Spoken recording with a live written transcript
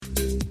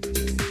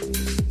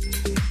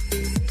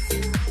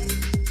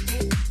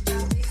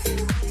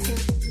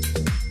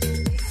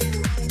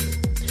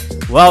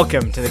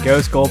Welcome to the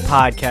Ghost Gold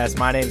Podcast.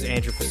 My name is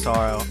Andrew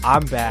Pissarro.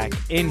 I'm back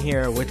in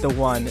here with the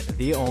one,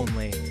 the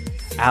only,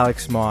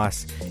 Alex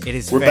Moss.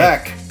 We're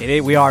back.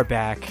 We are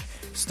back.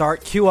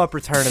 Cue up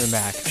Return of the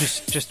Mac.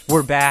 Just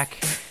we're back.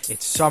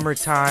 It's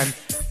summertime.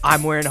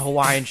 I'm wearing a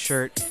Hawaiian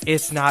shirt.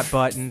 It's not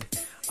buttoned.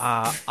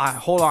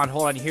 Hold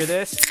on. You hear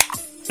this?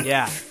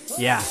 Yeah.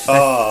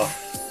 I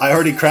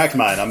already cracked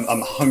mine.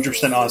 I'm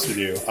 100% honest with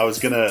you. I was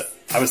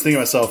thinking to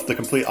myself the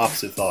complete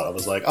opposite thought. I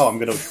was like, I'm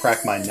going to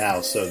crack mine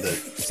now so that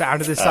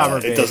sound of the summer,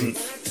 it doesn't.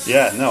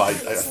 Yeah, no, I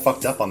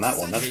fucked up on that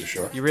one. That's for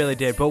sure. You really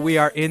did. But we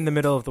are in the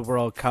middle of the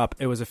World Cup.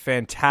 It was a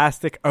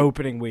fantastic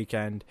opening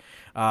weekend.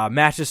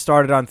 Matches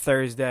started on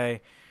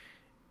Thursday.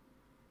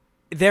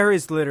 There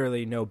is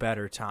literally no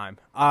better time.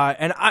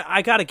 And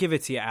I got to give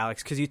it to you,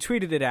 Alex, because you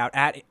tweeted it out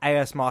at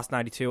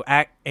ASMoss92,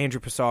 at Andrew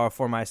Pissarro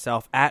for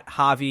myself, at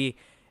Javi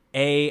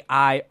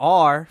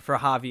AIR for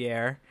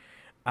Javier.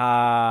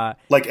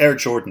 Like Air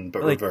Jordan,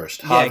 but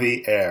reversed.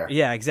 Javi Air.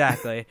 Yeah,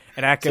 exactly.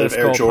 And at Ghost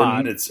Air Gold Jordan,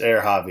 Pod. it's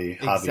Air Javi.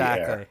 Javi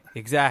Air.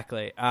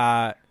 Exactly.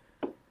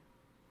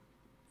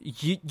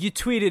 You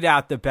tweeted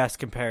out the best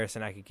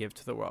comparison I could give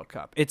to the World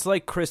Cup. It's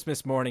like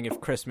Christmas morning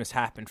if Christmas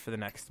happened for the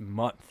next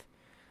month.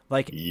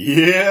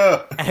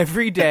 Yeah.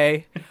 Every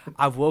day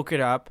I've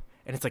woken up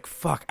and it's like,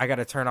 fuck, I got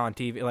to turn on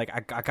TV. Like,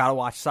 I got to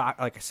watch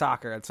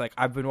soccer. It's like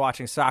I've been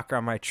watching soccer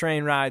on my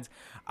train rides.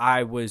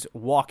 I was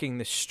walking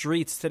the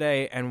streets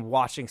today and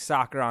watching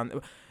soccer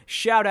on.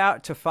 Shout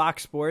out to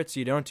Fox Sports.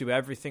 You don't do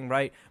everything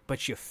right,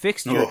 but you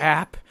fixed your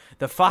app.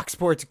 The Fox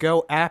Sports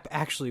Go app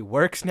actually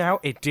works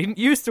now. It didn't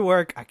used to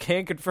work. I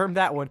can't confirm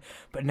that one,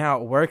 but now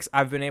it works.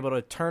 I've been able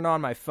to turn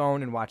on my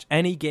phone and watch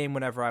any game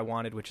whenever I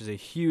wanted, which is a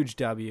huge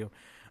W.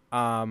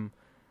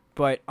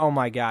 But oh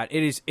my God,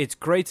 it's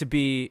great to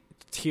be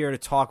here to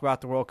talk about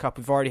the World Cup.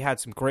 We've already had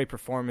some great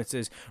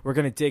performances. We're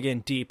going to dig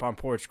in deep on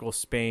Portugal,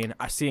 Spain.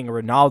 Seeing a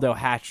Ronaldo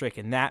hat trick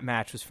in that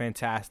match was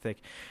fantastic.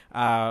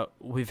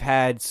 We've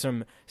had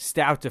some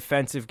stout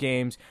defensive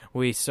games.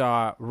 We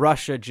saw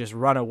Russia just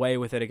run away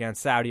with it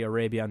against Saudi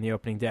Arabia on the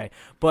opening day.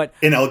 But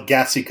in El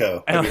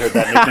Gasico. Have you heard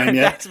that nickname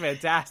yet? That's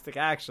fantastic,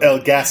 actually. El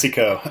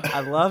Gasico.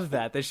 I love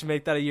that. They should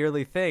make that a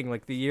yearly thing,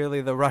 like the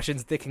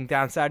Russians dicking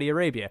down Saudi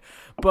Arabia.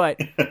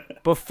 But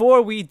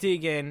before we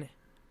dig in,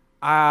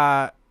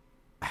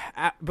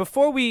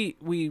 before we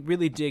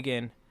really dig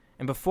in,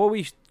 and before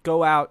we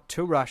go out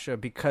to Russia,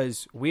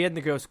 because we had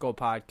the Ghost Goal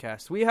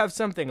podcast, we have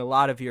something a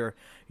lot of your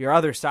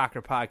other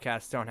soccer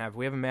podcasts don't have.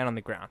 We have a man on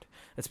the ground.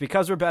 It's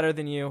because we're better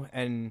than you,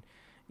 and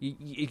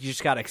you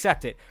just got to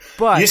accept it.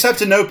 But you just have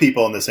to know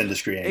people in this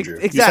industry, Andrew.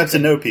 Exactly. You just have to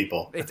know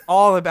people. It's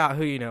all about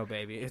who you know,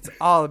 baby. It's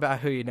all about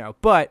who you know.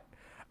 But,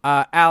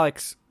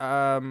 Alex,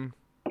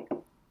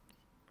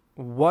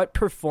 what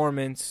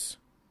performance,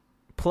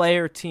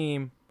 player,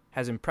 team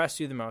has impressed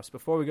you the most?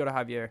 Before we go to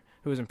Javier,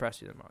 who has impressed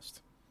you the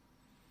most?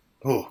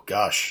 Oh,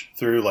 gosh.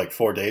 Through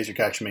 4 days, you're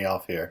catching me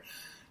off here.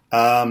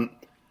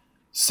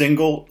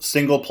 Single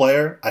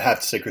player, I'd have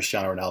to say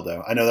Cristiano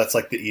Ronaldo. I know that's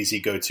the easy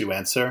go-to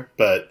answer,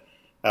 but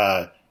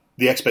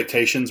the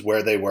expectations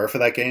where they were for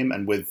that game,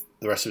 and with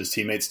the rest of his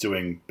teammates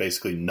doing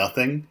basically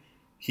nothing,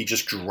 he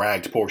just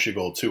dragged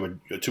Portugal to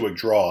a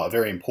draw, a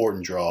very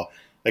important draw,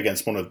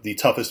 against one of the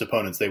toughest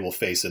opponents they will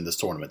face in this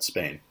tournament,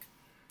 Spain.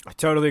 I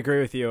totally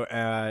agree with you.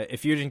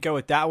 If you didn't go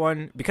with that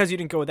one, because you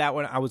didn't go with that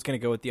one, I was going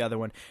to go with the other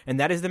one, and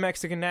that is the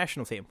Mexican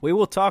national team. We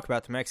will talk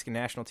about the Mexican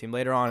national team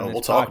later on in this podcast.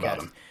 We'll talk about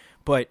them.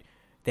 But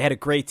they had a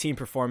great team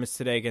performance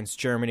today against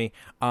Germany.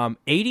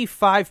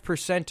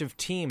 85% of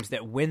teams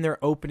that win their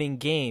opening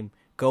game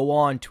go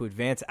on to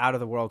advance out of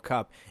the World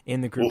Cup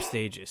in the group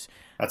stages.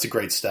 That's a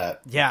great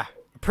stat. Yeah.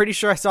 Pretty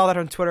sure I saw that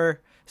on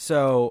Twitter,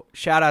 so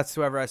shout-outs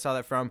to whoever I saw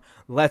that from.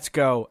 Let's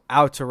go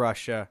out to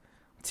Russia.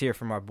 Let's hear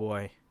from our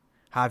boy.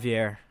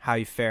 Javier, how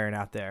you faring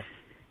out there?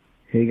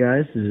 Hey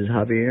guys, this is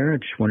Javier. I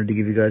just wanted to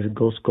give you guys a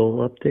Ghost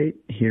Goal update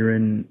here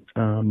in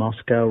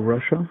Moscow,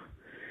 Russia.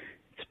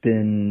 It's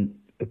been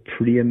a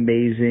pretty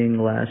amazing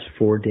last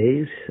 4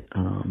 days.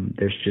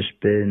 There's just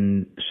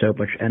been so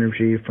much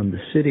energy from the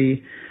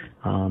city.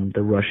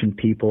 The Russian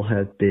people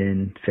have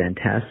been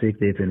fantastic.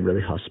 They've been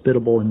really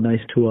hospitable and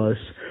nice to us.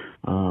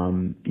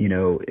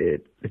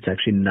 It's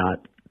actually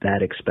not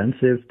that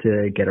expensive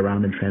to get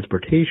around in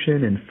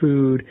transportation and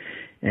food.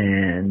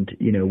 And,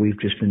 we've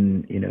just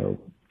been,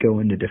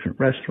 going to different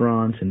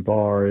restaurants and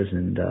bars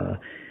and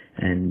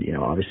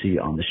obviously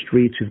on the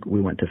streets.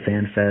 We went to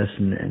FanFest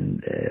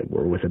and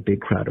we're with a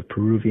big crowd of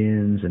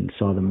Peruvians and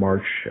saw them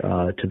march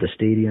to the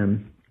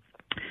stadium.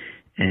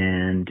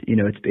 And,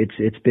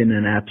 it's been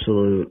an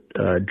absolute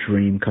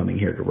dream coming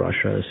here to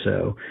Russia.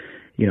 So,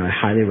 I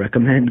highly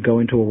recommend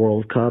going to a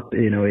World Cup.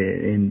 They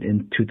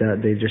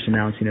just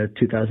announced,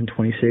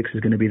 2026 is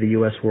going to be the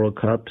U.S. World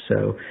Cup.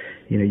 So,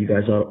 you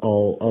guys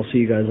I'll see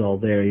you guys all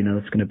there.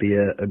 It's going to be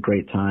a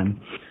great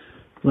time.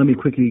 Let me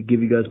quickly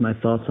give you guys my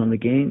thoughts on the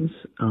games.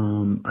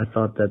 I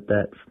thought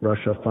that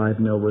Russia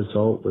 5-0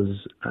 result was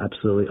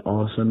absolutely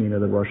awesome.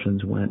 The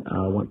Russians went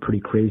pretty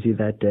crazy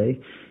that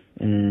day.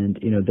 And,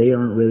 they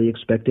aren't really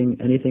expecting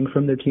anything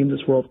from their team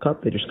this World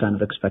Cup. They just kind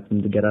of expect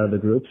them to get out of the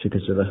groups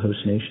because they're the host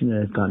nation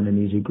and have gotten an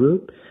easy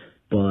group.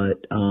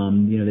 But,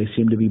 they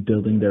seem to be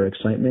building their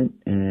excitement,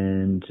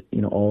 and,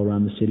 all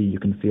around the city you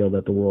can feel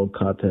that the World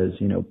Cup has,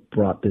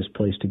 brought this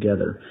place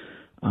together.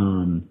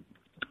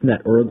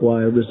 That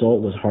Uruguay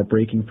result was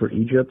heartbreaking for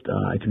Egypt.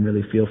 I can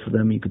really feel for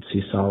them. You could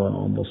see Salah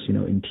almost,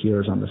 in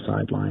tears on the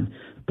sideline.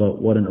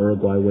 But what an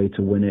Uruguay way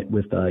to win it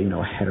with,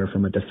 a header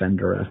from a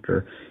defender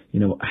after,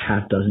 a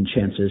half dozen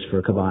chances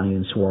for Cavani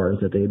and Suarez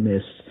that they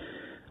missed.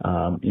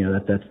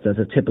 That's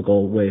a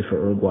typical way for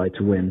Uruguay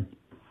to win.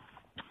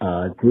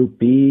 Group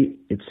B,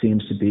 it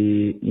seems to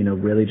be,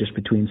 really just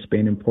between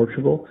Spain and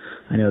Portugal.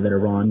 I know that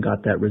Iran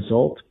got that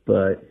result,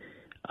 but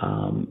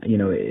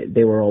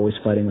they were always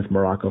fighting with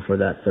Morocco for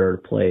that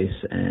third place,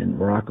 and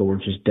Morocco were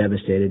just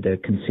devastated to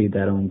concede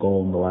that own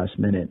goal in the last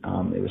minute.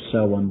 It was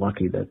so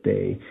unlucky that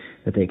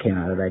they came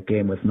out of that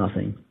game with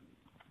nothing.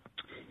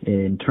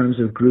 In terms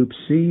of Group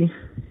C,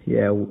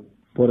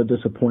 what a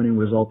disappointing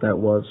result that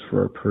was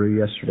for Peru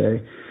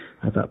yesterday.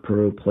 I thought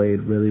Peru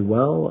played really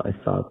well. I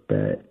thought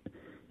that,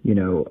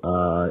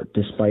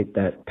 despite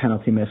that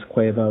penalty miss,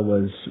 Cueva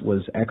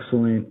was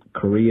excellent.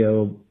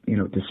 Carrillo,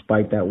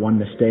 despite that one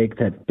mistake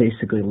that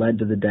basically led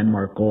to the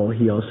Denmark goal,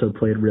 he also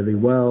played really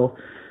well.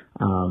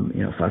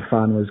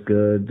 Farfan was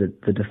good.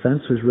 The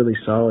defense was really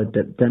solid.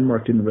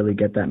 Denmark didn't really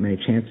get that many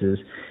chances.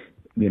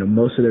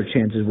 Most of their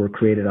chances were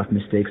created off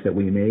mistakes that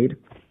we made.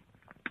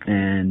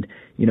 And,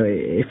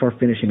 if our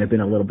finishing had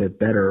been a little bit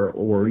better,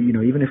 or,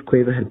 even if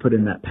Cueva had put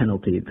in that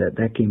penalty,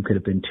 that game could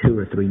have been 2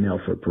 or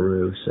 3-0 for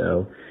Peru.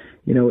 So,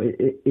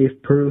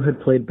 if Peru had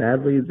played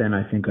badly, then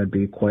I think I'd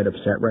be quite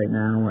upset right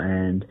now,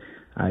 and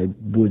I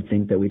would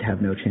think that we'd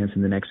have no chance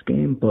in the next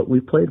game, but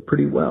we played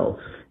pretty well.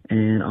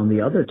 And on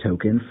the other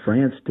token,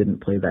 France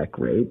didn't play that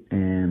great,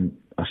 and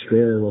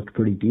Australia looked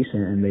pretty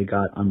decent, and they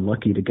got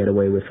unlucky to get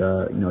away with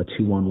a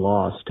 2-1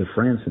 loss to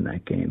France in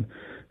that game.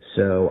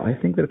 So I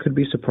think there could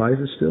be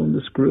surprises still in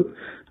this group.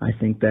 I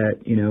think that,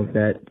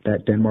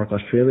 that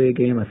Denmark-Australia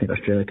game, I think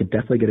Australia could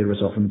definitely get a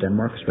result from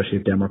Denmark, especially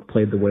if Denmark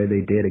played the way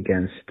they did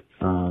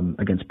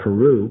against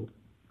Peru.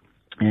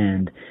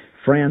 And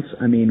France,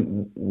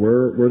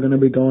 we're going to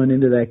be going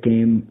into that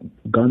game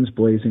guns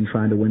blazing,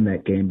 trying to win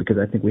that game, because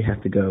I think we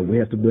have to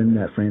win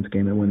that France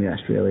game and win the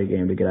Australia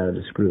game to get out of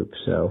this group.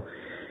 So,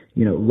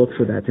 look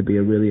for that to be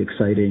a really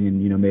exciting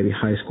and, maybe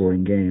high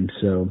scoring game.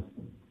 So,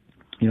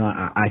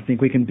 I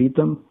think we can beat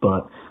them,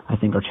 but I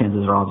think our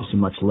chances are obviously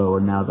much lower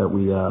now that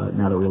we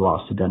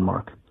lost to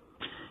Denmark.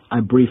 I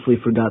briefly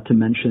forgot to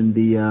mention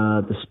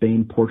the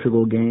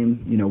Spain-Portugal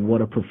game.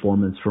 What a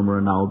performance from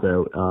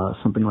Ronaldo.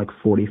 Something like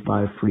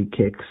 45 free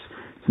kicks,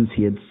 since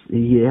he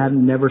had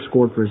never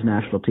scored for his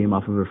national team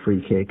off of a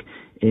free kick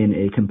in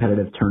a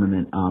competitive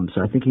tournament.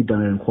 So I think he'd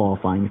done it in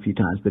qualifying a few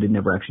times, but he'd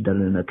never actually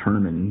done it in a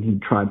tournament. And he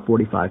tried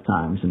 45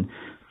 times and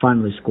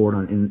finally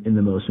scored in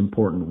the most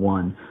important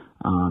one.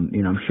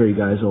 I'm sure you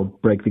guys will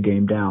break the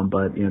game down,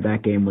 but,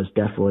 that game was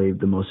definitely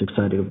the most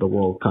exciting of the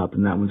World Cup,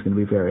 and that one's going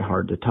to be very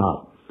hard to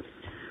top.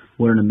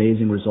 What an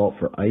amazing result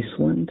for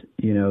Iceland.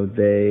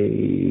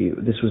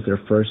 This was their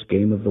first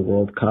game of the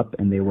World Cup,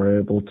 and they were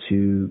able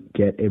to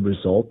get a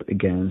result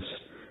against,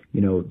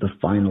 the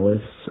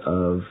finalists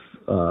of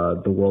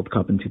the World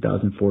Cup in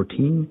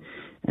 2014,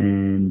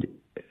 and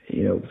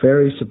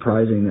very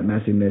surprising that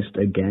Messi missed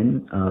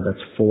again.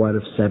 That's 4 out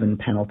of 7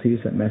 penalties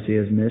that Messi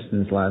has missed in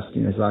his last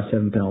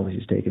 7 penalties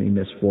he's taken. He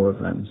missed 4 of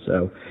them.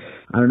 So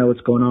I don't know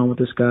what's going on with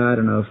this guy. I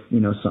don't know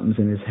if, something's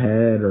in his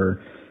head,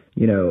 or,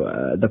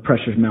 the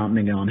pressure's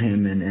mounting on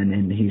him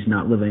and he's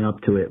not living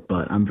up to it.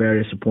 But I'm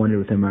very disappointed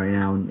with him right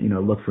now,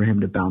 and, look for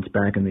him to bounce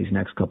back in these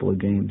next couple of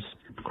games.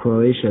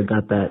 Croatia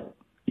got that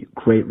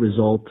great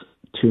result,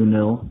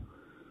 2-0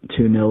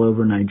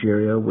 over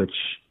Nigeria, which,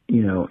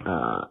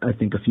 I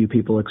think a few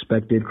people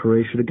expected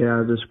Croatia to get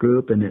out of this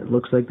group, and it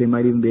looks like they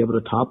might even be able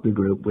to top the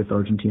group with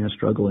Argentina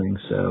struggling.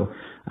 So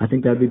I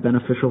think that'd be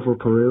beneficial for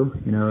Peru.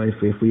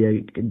 If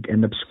we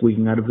end up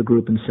squeaking out of the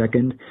group in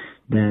second,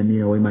 then,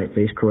 we might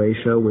face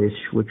Croatia,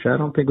 which I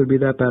don't think would be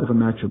that bad of a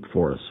matchup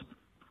for us.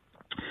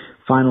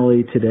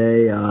 Finally,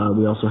 today,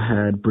 we also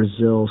had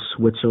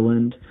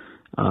Brazil-Switzerland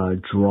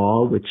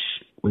draw, which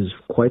was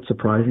quite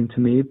surprising to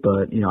me,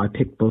 but, I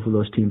picked both of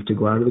those teams to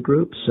go out of the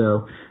group.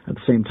 So at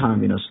the same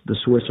time, the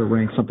Swiss are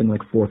ranked something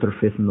like 4th or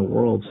 5th in the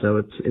world. So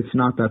it's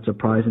not that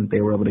surprising that they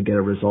were able to get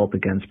a result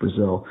against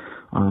Brazil.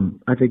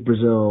 I think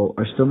Brazil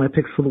are still my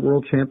picks for the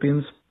world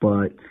champions,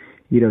 but,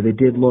 they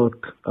did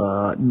look,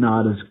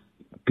 not as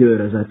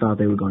good as I thought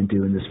they were going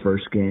to in this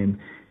first game.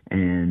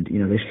 And,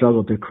 they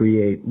struggled to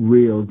create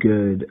real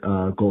good,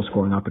 goal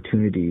scoring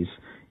opportunities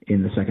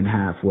in the second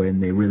half when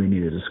they really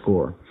needed to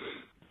score.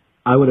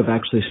 I would have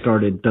actually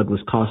started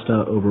Douglas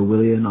Costa over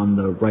Willian on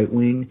the right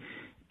wing.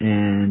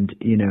 And,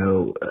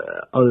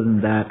 other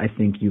than that, I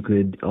think you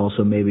could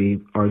also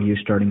maybe argue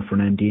starting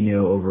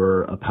Fernandinho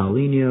over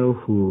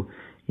Paulinho, who,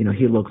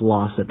 he looked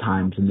lost at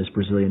times in this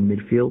Brazilian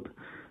midfield.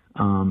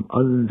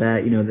 Other than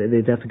that,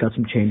 they've definitely got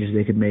some changes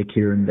they could make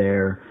here and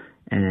there.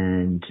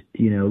 and,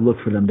 look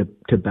for them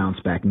to bounce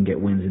back and get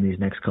wins in these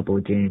next couple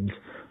of games.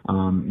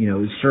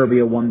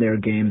 Serbia won their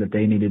game that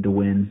they needed to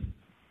win.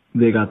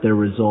 They got their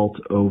result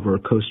over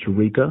Costa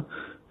Rica,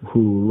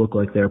 who look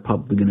like they're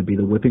probably going to be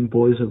the whipping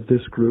boys of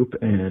this group,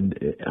 and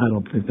I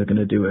don't think they're going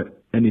to do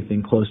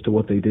anything close to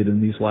what they did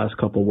in these last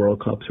couple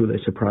World Cups where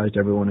they surprised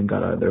everyone and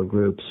got out of their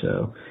group.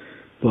 So,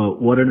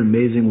 but what an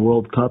amazing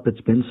World Cup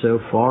it's been so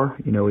far.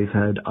 We've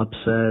had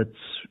upsets,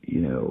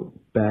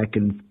 back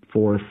and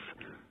forth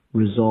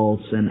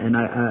results, and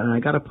I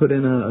got to put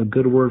in a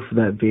good word for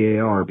that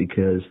VAR,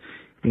 because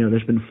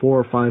there's been 4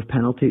 or 5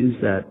 penalties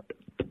that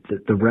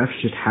the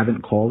refs just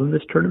haven't called in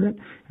this tournament,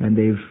 and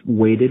they've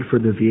waited for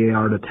the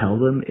VAR to tell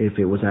them if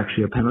it was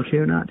actually a penalty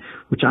or not,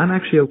 which I'm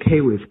actually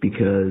okay with,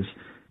 because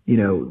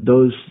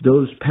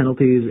those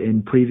penalties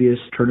in previous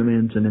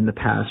tournaments and in the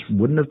past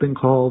wouldn't have been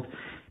called.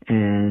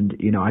 And,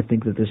 I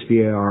think that this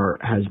VAR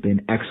has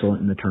been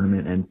excellent in the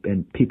tournament,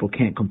 and people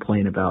can't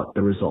complain about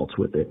the results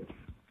with it.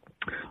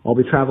 I'll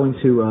be traveling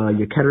to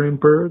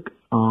Yekaterinburg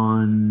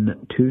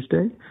on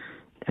Tuesday,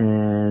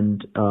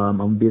 and I'm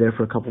going to be there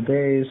for a couple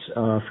days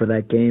for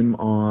that game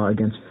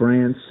against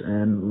France.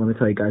 And let me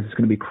tell you guys, it's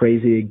going to be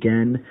crazy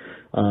again.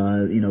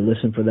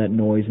 Listen for that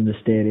noise in the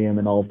stadium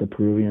and all of the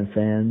Peruvian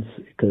fans,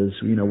 because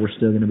we're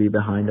still going to be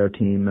behind our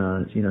team,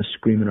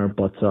 screaming our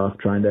butts off,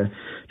 trying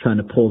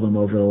to pull them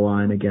over the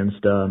line against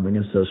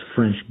those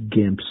French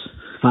gimps.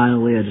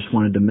 Finally, I just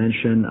wanted to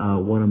mention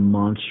what a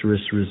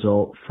monstrous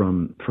result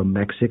from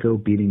Mexico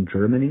beating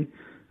Germany.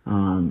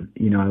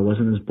 I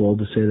wasn't as bold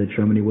to say that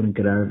Germany wouldn't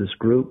get out of this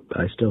group.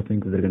 I still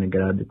think that they're going to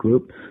get out of the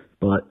group,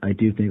 but I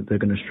do think they're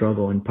going to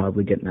struggle and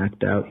probably get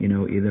knocked out,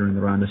 either in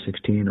the round of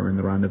 16 or in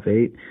the round of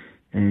 8.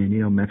 And,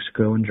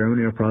 Mexico and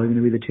Germany are probably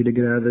going to be the two to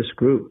get out of this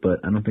group, but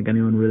I don't think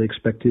anyone really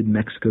expected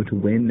Mexico to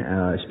win,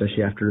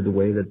 especially after the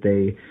way that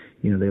they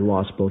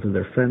lost both of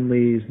their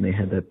friendlies, and they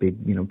had that big,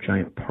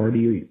 giant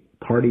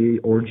party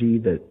orgy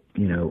that,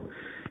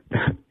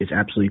 it's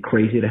absolutely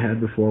crazy to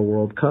have before a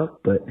World Cup,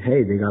 but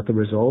hey, they got the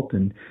result,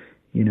 and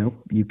you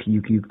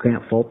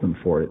can't fault them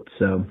for it.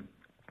 So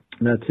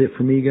that's it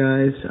for me,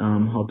 guys.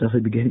 I'll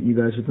definitely be getting you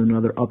guys with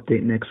another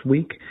update next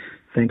week.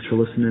 Thanks for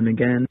listening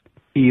again.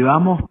 Y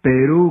vamos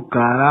Perú,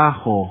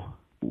 carajo.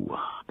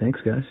 Thanks,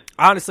 guys.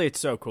 Honestly, it's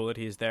so cool that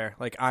he's there.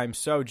 Like, I'm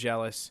so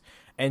jealous.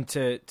 And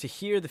to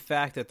hear the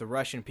fact that the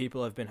Russian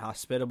people have been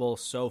hospitable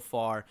so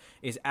far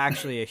is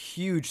actually a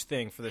huge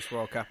thing for this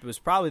World Cup. It was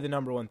probably the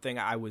number one thing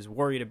I was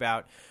worried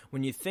about.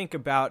 When you think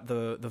about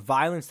the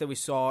violence that we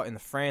saw in the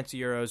France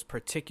Euros,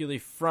 particularly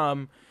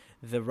from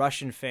the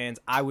Russian fans,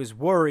 I was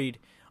worried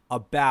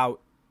about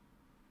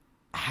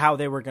how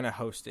they were going to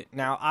host it.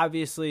 Now,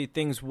 obviously,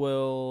 things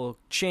will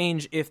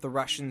change if the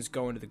Russians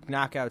go into the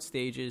knockout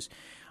stages,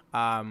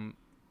 and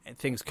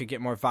things could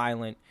get more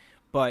violent.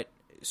 But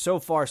so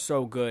far,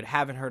 so good.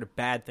 Haven't heard a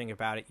bad thing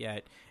about it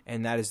yet,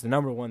 and that is the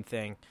number one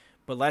thing.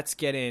 But let's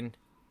get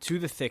into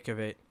the thick of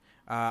it.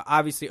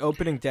 Obviously,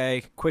 opening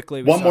day,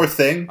 quickly. One more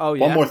thing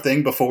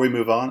before we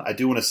move on. I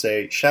do want to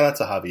say shout out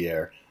to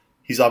Javier.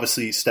 He's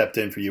obviously stepped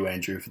in for you,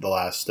 Andrew, for the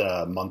last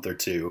month or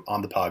two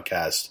on the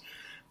podcast.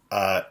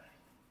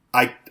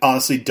 I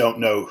honestly don't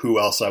know who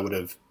else I would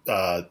have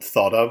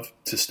thought of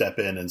to step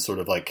in and sort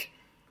of like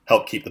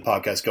help keep the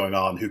podcast going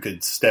on, who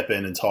could step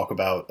in and talk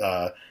about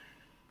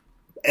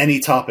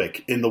any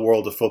topic in the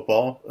world of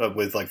football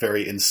with like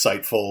very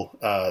insightful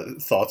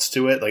thoughts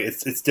to it. Like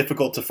it's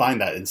difficult to find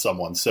that in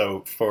someone.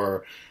 So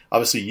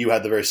obviously you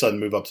had the very sudden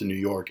move up to New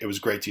York. It was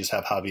great to just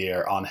have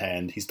Javier on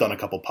hand. He's done a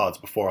couple pods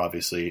before,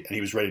 obviously, and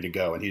he was ready to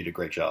go, and he did a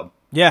great job.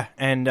 Yeah,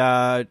 and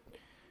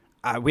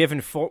we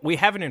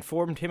haven't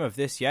informed him of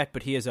this yet,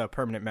 but he is a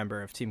permanent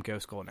member of Team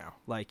Ghost Goal now.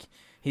 Like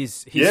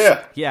he's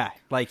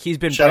like he's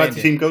been shout branded. Out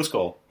to Team Ghost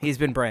Goal. He's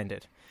been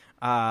branded.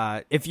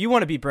 If you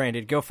want to be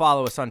branded, go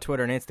follow us on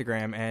Twitter and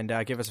Instagram,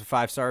 and give us a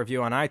 5-star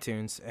review on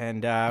iTunes,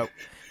 and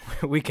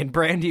we can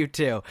brand you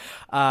too.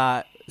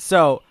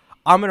 So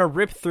I'm gonna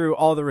rip through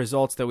all the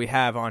results that we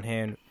have on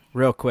hand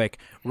real quick.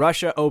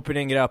 Russia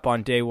opening it up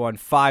on day one,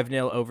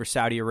 5-0 over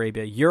Saudi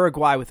Arabia.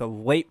 Uruguay with a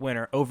late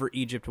winner over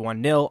Egypt,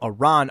 1-0.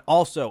 Iran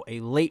also a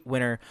late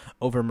winner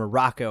over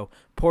Morocco.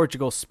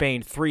 Portugal,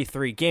 Spain,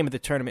 3-3. Game of the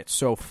tournament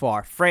so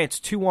far. France,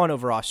 2-1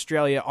 over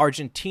Australia.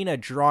 Argentina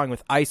drawing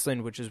with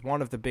Iceland, which is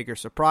one of the bigger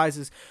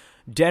surprises.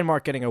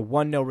 Denmark getting a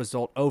 1-0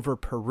 result over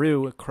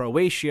Peru.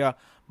 Croatia,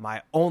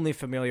 my only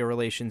familiar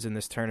relations in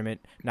this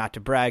tournament, not to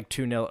brag,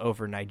 2-0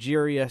 over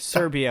Nigeria.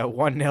 Serbia,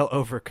 1-0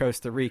 over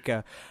Costa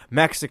Rica.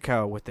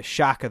 Mexico, with the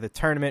shock of the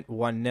tournament,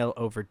 1-0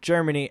 over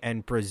Germany.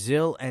 And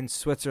Brazil and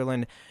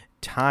Switzerland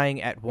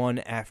tying at 1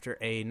 after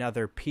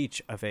another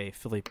peach of a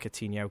Philippe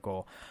Coutinho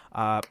goal.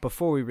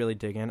 Before we really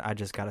dig in, I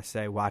just got to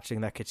say,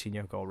 watching that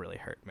Coutinho goal really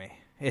hurt me.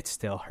 It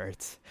still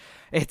hurts.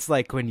 It's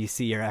like when you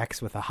see your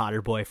ex with a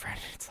hotter boyfriend.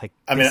 It's like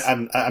I mean,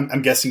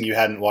 I'm guessing you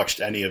hadn't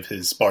watched any of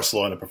his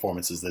Barcelona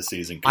performances this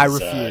season. I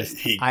refused.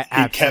 I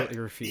absolutely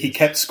refused. He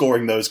kept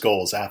scoring those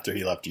goals after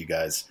he left you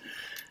guys.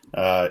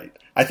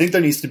 I think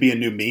there needs to be a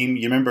new meme.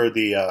 You remember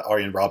the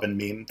Arjen Robben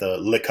meme, the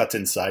 "Le cut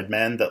inside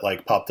man" that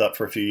like popped up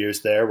for a few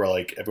years there, where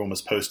like everyone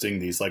was posting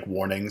these like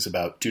warnings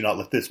about "Do not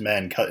let this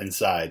man cut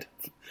inside"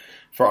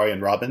 for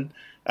Arjen Robben.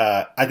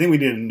 I think we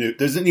need a new.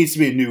 There needs to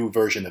be a new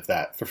version of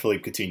that for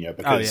Philippe Coutinho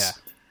because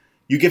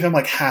you give him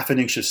like half an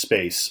inch of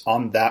space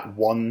on that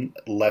one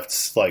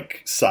left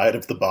like side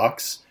of the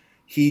box.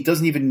 He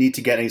doesn't even need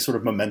to get any sort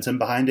of momentum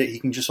behind it. He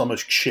can just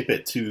almost chip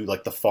it to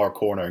like the far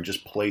corner and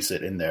just place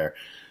it in there.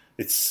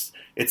 It's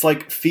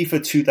like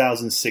FIFA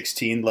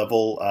 2016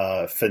 level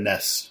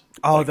finesse.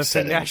 Oh, like, the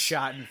settings, finesse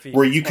shot in FIFA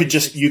where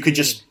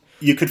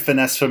you could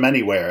finesse from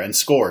anywhere and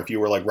score if you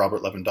were like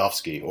Robert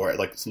Lewandowski or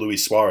like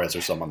Luis Suarez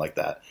or someone like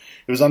that.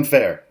 It was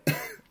unfair.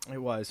 It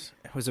was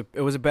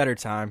a better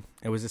time.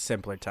 It was a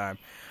simpler time.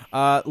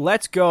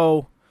 Let's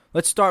go.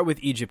 Let's start with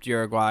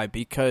Egypt-Uruguay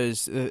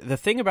because the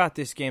thing about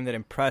this game that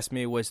impressed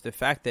me was the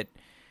fact that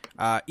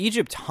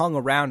Egypt hung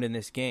around in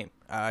this game.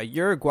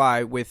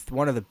 Uruguay with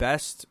one of the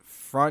best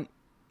front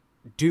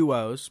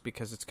duos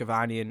because it's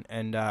Cavani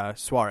and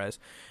Suarez,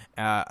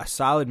 a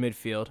solid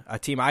midfield, a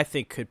team I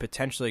think could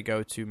potentially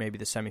go to maybe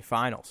the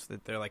semifinals.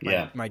 That they're like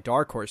my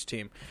dark horse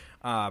team.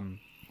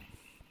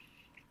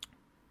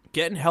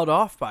 Getting held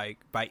off by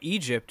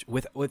Egypt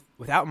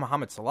without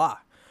Mohamed Salah,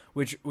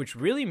 which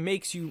really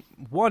makes you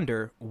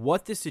wonder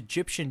what this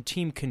Egyptian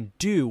team can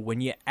do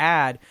when you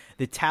add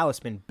the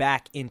talisman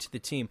back into the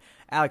team.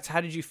 Alex, how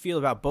did you feel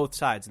about both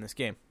sides in this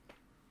game?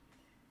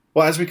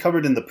 Well, as we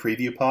covered in the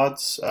preview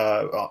pods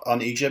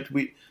on Egypt,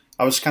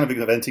 I was kind of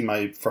venting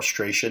my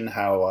frustration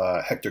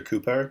how Hector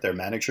Cooper, their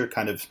manager,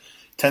 kind of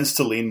tends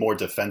to lean more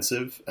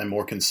defensive and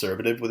more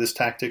conservative with his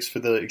tactics for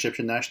the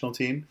Egyptian national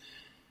team.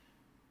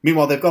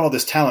 Meanwhile, they've got all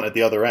this talent at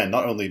the other end.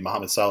 Not only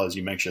Mohamed Salah, as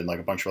you mentioned, like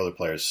a bunch of other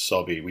players.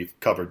 Sobi, we've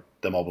covered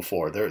them all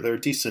before. They're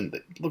decent.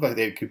 They look like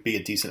they could be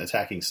a decent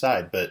attacking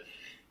side, but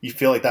you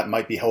feel like that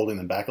might be holding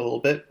them back a little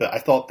bit. But I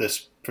thought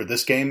for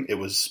this game, it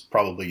was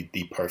probably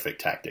the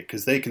perfect tactic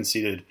because they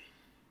conceded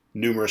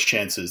numerous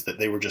chances that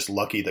they were just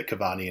lucky that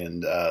Cavani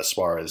and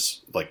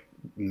Suarez like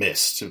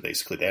missed. So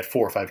basically, they had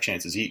 4 or 5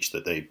 chances each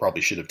that they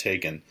probably should have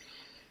taken.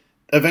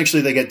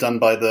 Eventually, they get done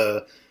by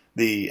the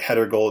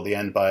header goal at the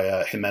end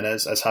by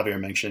Jimenez, as Javier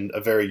mentioned,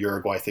 a very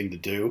Uruguay thing to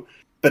do.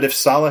 But if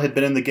Salah had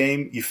been in the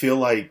game, you feel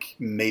like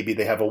maybe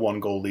they have a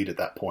 1-goal lead at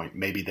that point.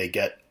 Maybe they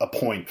get a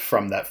point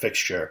from that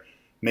fixture.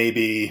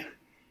 Maybe,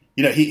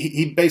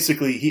 he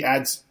basically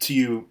adds to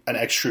you an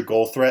extra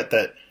goal threat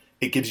that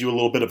it gives you a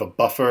little bit of a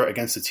buffer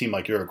against a team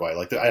like Uruguay.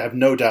 Like I have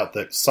no doubt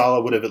that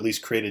Salah would have at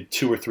least created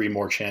 2 or 3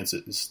 more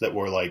chances that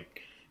were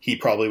like he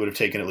probably would have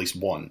taken at least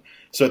one.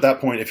 So at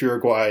that point, if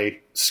Uruguay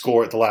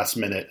score at the last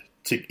minute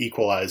to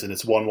equalize and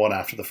it's 1-1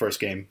 after the first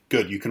game,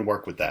 good, you can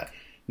work with that.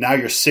 Now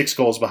you're 6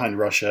 goals behind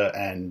Russia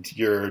and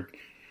you're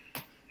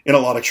in a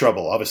lot of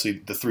trouble. Obviously,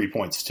 the 3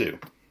 points too.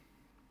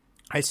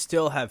 I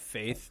still have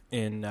faith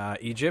in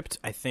Egypt.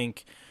 I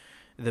think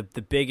the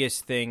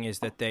biggest thing is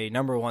that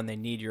number one, they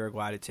need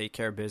Uruguay to take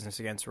care of business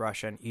against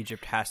Russia, and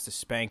Egypt has to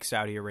spank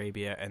Saudi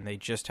Arabia, and they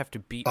just have to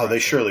beat Russia. They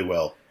surely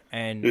will.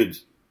 And dude,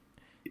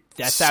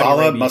 that's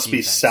Salah must be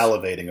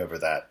salivating over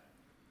that.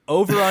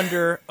 Over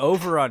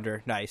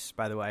under, nice,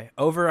 by the way.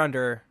 Over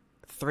under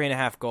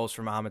 3.5 goals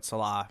for Mohamed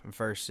Salah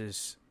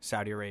versus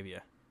Saudi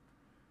Arabia.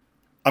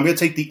 I'm going to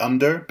take the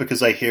under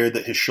because I hear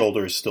that his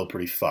shoulder is still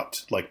pretty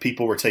fucked. Like,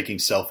 people were taking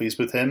selfies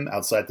with him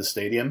outside the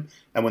stadium,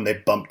 and when they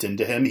bumped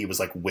into him, he was,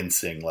 like,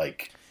 wincing,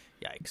 like...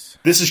 Yikes.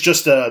 This is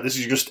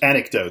just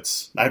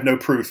anecdotes. I have no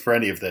proof for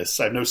any of this.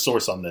 I have no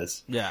source on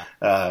this. Yeah.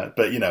 But,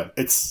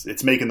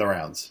 it's making the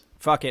rounds.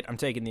 Fuck it. I'm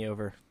taking the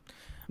over.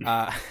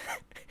 Are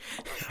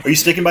you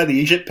sticking by the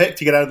Egypt pick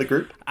to get out of the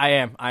group? I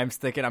am. I'm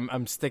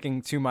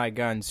sticking to my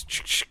guns.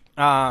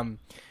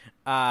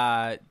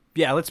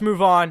 Yeah, let's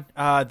move on.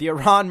 The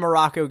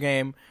Iran-Morocco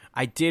game,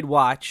 I did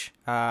watch.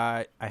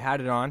 I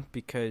had it on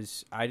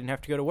because I didn't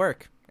have to go to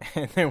work.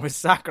 And there was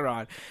soccer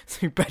on. So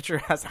you bet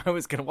your ass I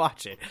was going to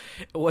watch it.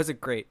 It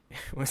wasn't great.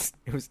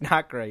 It was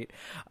not great.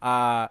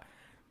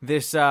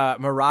 This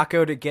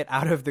Morocco to get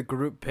out of the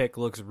group pick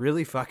looks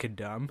really fucking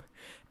dumb.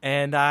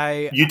 And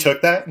You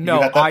took that? No,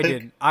 that I pick?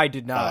 didn't. I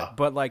did not.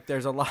 But like,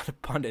 there's a lot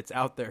of pundits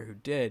out there who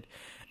did.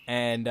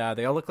 And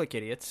they all look like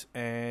idiots.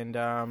 And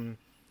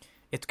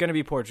it's going to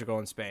be Portugal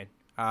and Spain,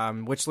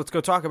 which let's go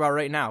talk about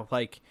right now.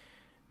 Like,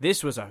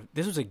 this was a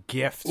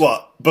gift.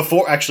 Well,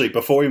 before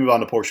we move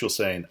on to Portugal,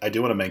 Spain, I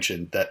do want to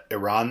mention that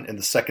Iran in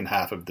the second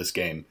half of this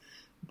game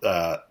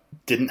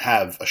didn't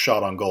have a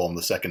shot on goal in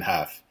the second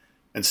half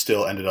and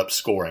still ended up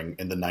scoring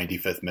in the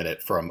 95th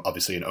minute from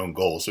obviously an own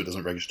goal, so it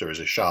doesn't register as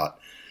a shot.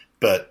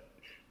 But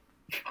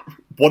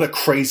what a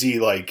crazy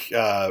run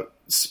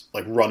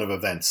of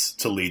events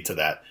to lead to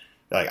that.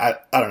 Like,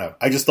 I don't know.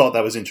 I just thought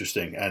that was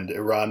interesting. And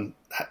Iran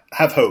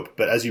have hope,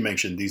 but as you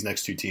mentioned, these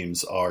next two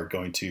teams are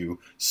going to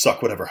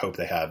suck whatever hope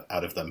they have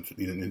out of them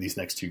in these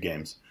next two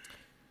games.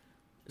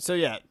 So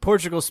yeah,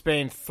 Portugal,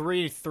 Spain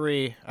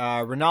 3-3.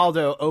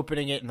 Ronaldo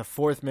opening it in the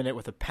 4th minute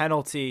with a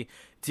penalty.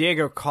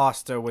 Diego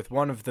Costa with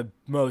one of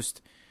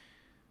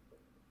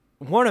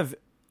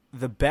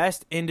the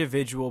best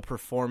individual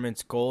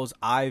performance goals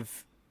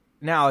I've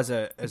now as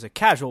a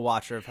casual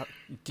watcher of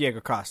Diego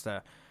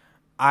Costa.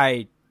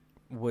 That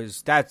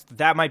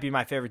might be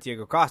my favorite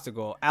Diego Costa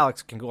goal.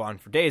 Alex can go on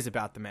for days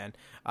about the man.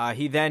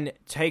 He then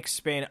takes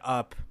Spain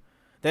up.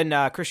 Then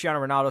Cristiano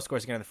Ronaldo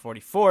scores again in the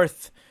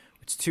 44th.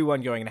 It's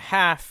 2-1 going into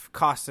half.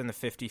 Costa in the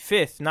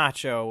 55th.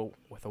 Nacho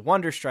with a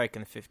wonder strike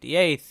in the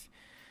 58th.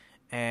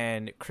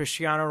 And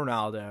Cristiano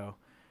Ronaldo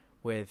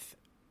with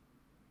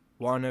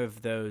one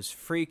of those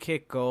free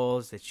kick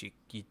goals that you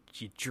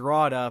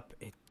draw it up,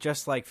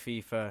 just like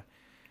FIFA,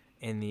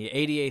 in the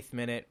 88th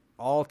minute,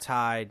 all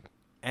tied,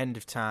 end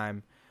of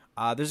time.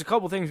 There's a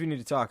couple things we need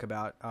to talk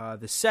about.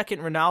 The second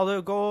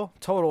Ronaldo goal,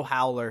 total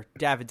howler,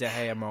 David De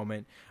Gea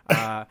moment.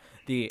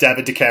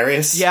 David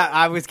Decarius? Yeah,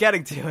 I was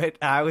getting to it.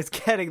 I was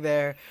getting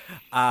there.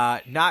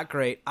 Not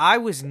great. I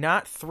was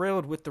not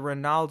thrilled with the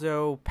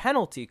Ronaldo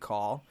penalty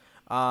call.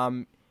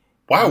 Wow,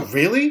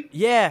 really?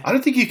 Yeah. I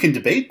don't think you can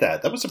debate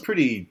that. That was a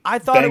pretty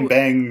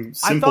bang,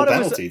 simple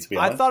penalty, to be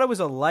honest. I thought it was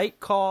a light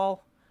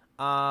call.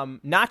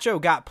 Nacho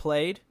got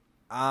played.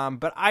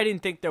 But I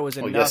didn't think there was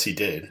enough. Yes, he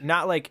did.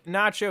 Not like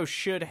Nacho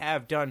should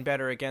have done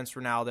better against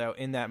Ronaldo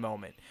in that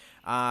moment.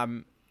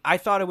 I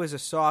thought it was a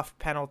soft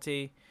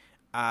penalty.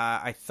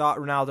 I thought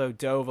Ronaldo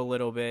dove a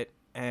little bit,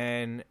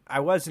 and I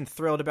wasn't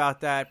thrilled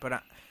about that.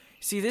 But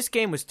see, this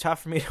game was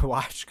tough for me to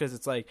watch because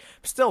it's like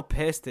I'm still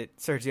pissed at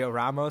Sergio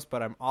Ramos,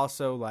 but I'm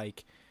also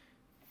like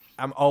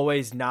I'm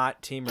always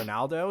not Team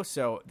Ronaldo.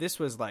 So this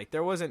was like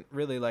there wasn't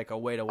really like a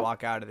way to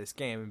walk out of this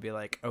game and be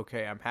like,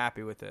 okay, I'm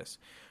happy with this,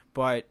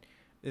 but.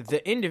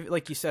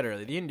 Like you said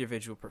earlier, the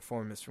individual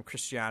performance from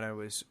Cristiano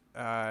was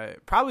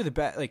probably the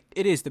best. Like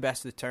it is the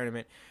best of the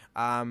tournament.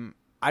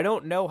 I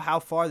don't know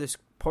how far this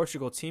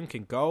Portugal team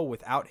can go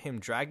without him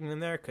dragging them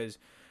there because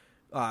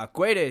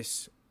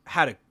Guedes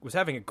was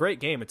having a great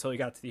game until he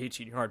got to the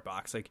 18-yard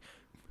box. Like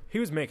he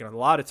was making a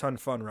lot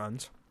of fun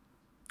runs.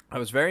 I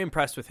was very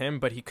impressed with him,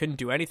 but he couldn't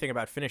do anything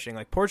about finishing.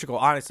 Like Portugal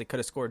honestly could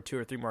have scored 2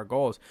 or 3 more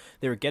goals.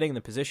 They were getting in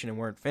the position and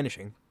weren't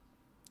finishing.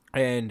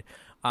 And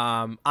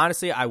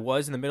honestly, I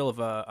was in the middle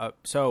of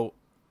so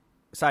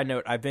side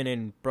note, I've been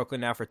in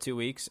Brooklyn now for 2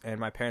 weeks, and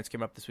my parents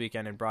came up this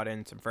weekend and brought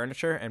in some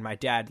furniture, and my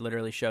dad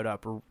literally showed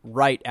up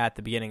right at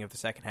the beginning of the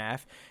second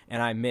half,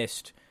 and I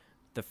missed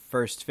the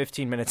first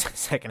 15 minutes of the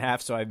second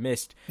half, so I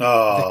missed the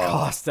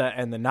Costa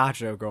and the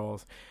Nacho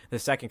goals, the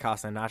second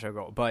Costa and Nacho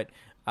goal. But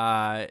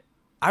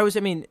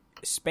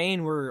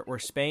Spain were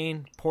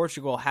Spain.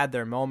 Portugal had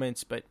their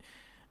moments, but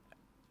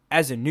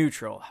as a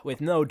neutral, with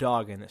no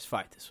dog in this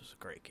fight, this was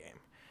a great game.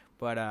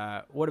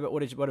 But what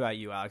about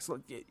you, Alex?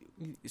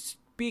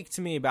 Speak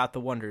to me about the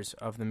wonders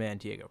of the man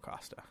Diego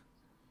Costa.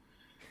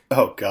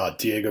 Oh God,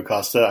 Diego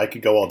Costa! I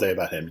could go all day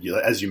about him.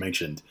 As you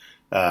mentioned,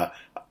 I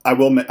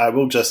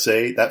will just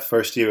say that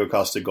first Diego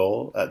Costa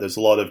goal. There's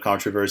a lot of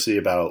controversy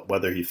about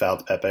whether he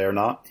fouled Pepe or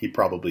not. He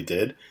probably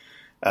did.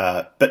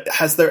 But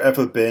has there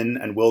ever been,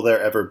 and will there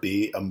ever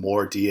be, a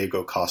more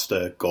Diego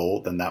Costa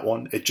goal than that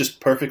one? It just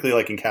perfectly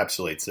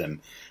encapsulates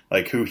him,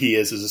 like who he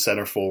is as a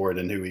center forward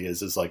and who he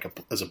is as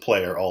as a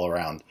player all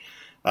around.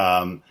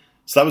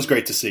 So that was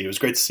great to see. It was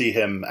great to see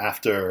him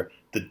after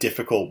the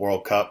difficult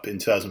World Cup in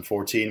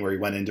 2014, where he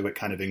went into it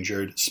kind of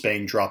injured.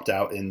 Spain dropped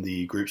out in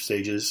the group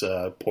stages.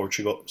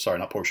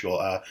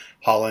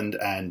 Holland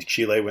and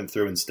Chile went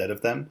through instead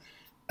of them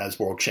as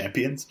world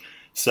champions.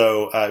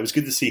 So it was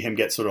good to see him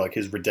get sort of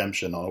his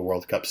redemption on a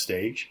World Cup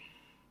stage.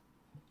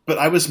 But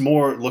I was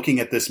more looking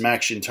at this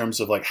match in terms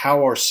of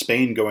how are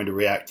Spain going to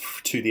react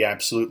to the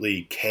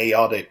absolutely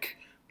chaotic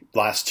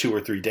last 2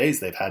 or 3 days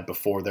they've had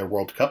before their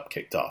World Cup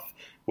kicked off,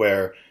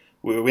 where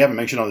we haven't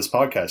mentioned on this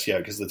podcast yet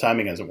because the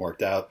timing hasn't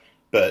worked out,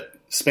 but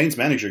Spain's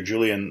manager,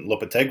 Julian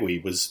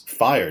Lopetegui, was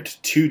fired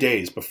 2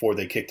 days before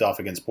they kicked off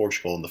against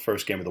Portugal in the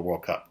first game of the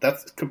World Cup.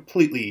 That's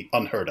completely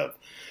unheard of.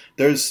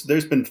 There's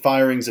been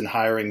firings and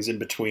hirings in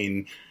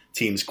between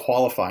teams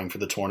qualifying for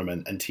the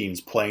tournament and teams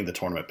playing the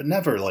tournament, but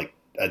never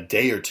a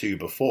day or two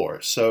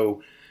before.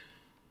 So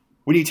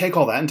when you take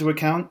all that into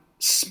account,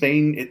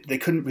 Spain, they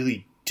couldn't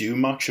really do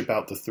much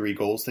about the 3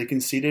 goals they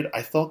conceded.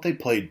 I thought they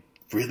played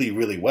really,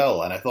 really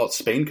well, and I thought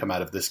Spain come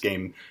out of this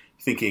game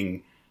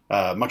thinking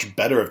much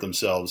better of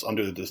themselves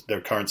under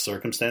their current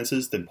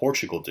circumstances than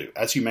Portugal do.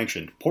 As you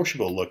mentioned,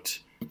 Portugal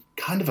looked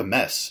kind of a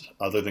mess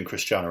other than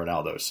Cristiano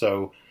Ronaldo.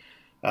 So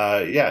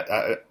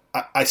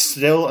I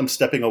still am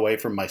stepping away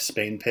from my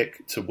Spain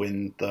pick to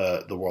win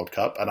the World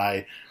Cup, and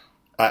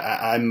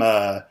I'm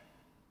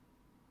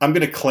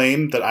going to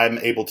claim that I'm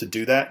able to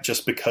do that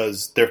just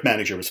because their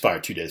manager was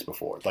fired 2 days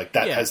before.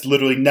 Has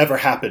literally never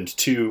happened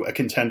to a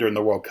contender in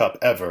the World Cup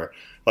ever.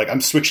 I'm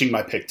switching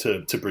my pick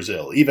to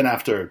Brazil. Even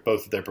after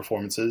both of their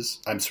performances,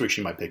 I'm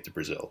switching my pick to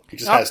Brazil. It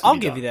just has to be I'll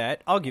give you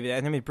that.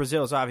 I mean,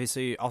 Brazil is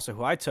obviously also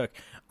who I took.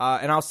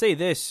 And I'll say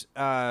this,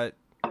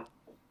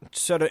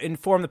 so to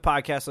inform the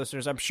podcast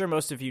listeners, I'm sure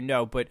most of you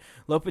know, but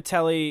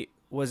Lopetegui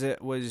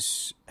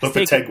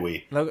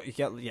Lopetegui.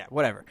 Yeah,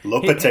 whatever.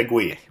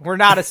 Lopetegui. We're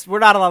not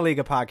a La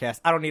Liga podcast.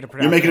 I don't need to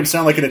pronounce. You're making him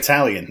sound like an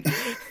Italian.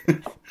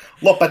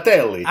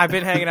 Lopatelli. I've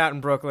been hanging out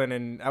in Brooklyn,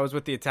 and I was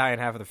with the Italian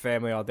half of the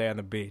family all day on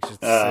the beach.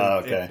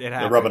 Okay.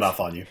 They're rubbing off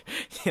on you.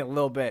 Yeah, a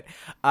little bit.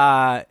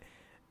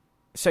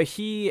 So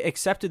he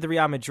accepted the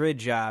Real Madrid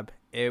job.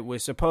 It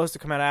was supposed to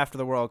come out after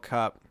the World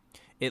Cup.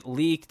 It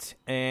leaked,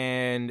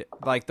 and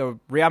like the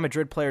Real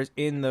Madrid players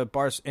in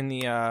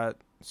the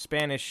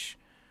Spanish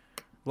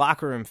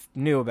locker room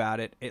knew about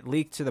it. It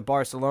leaked to the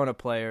Barcelona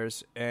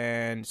players,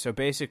 and so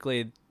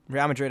basically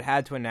Real Madrid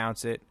had to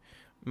announce it.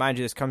 Mind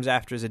you, this comes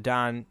after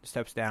Zidane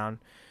steps down.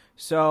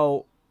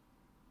 So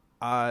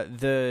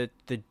the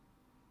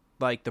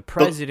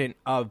president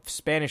of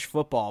Spanish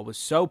football was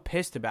so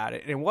pissed about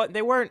it, and what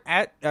they weren't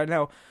at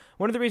no.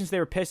 One of the reasons they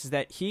were pissed is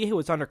that he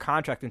was under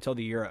contract until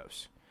the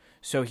Euros,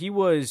 so he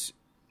was.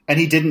 And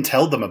he didn't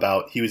tell them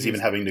about he was even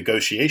having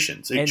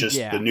negotiations.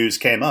 The news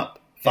came up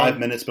 5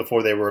 minutes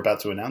before they were about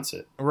to announce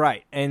it.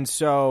 Right, and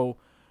so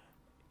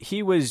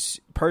he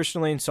was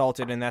personally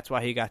insulted, and that's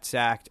why he got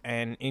sacked.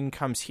 And in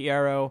comes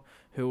Hierro,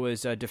 who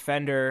was a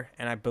defender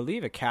and I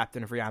believe a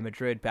captain of Real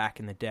Madrid back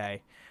in the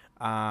day.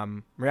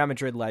 Real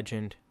Madrid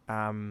legend.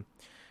 And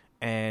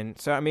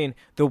so, I mean,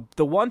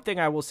 the one thing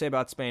I will say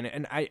about Spain,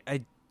 and I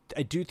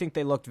do think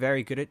they looked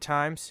very good at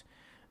times,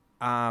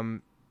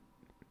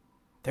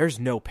 there's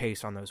no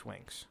pace on those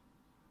wings.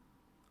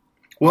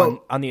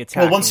 Well, on the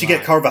attack. Well, once you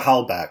get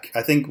Carvajal back,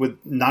 I think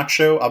with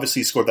Nacho, obviously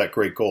he scored that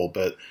great goal,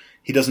 but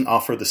he doesn't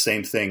offer the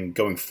same thing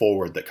going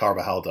forward that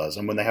Carvajal does.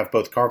 And when they have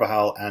both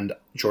Carvajal and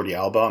Jordi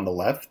Alba on the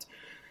left,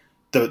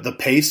 the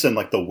pace and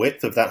like the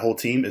width of that whole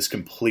team is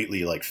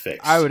completely like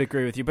fixed. I would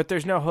agree with you, but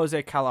there's no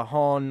Jose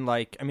Callejon.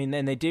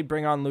 And they did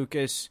bring on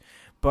Lucas,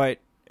 but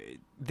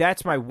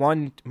that's my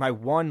one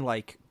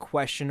like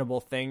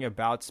questionable thing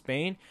about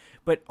Spain.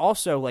 But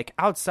also, like,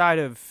 outside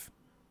of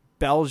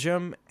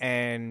Belgium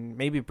and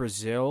maybe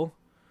Brazil,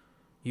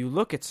 you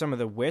look at some of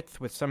the width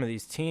with some of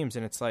these teams,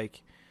 and it's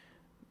like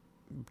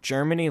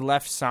Germany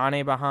left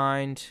Sane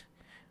behind.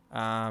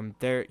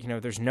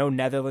 There's no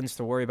Netherlands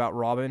to worry about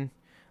Robin.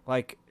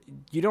 Like,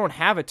 you don't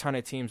have a ton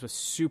of teams with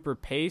super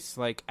pace.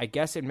 Like, I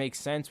guess it makes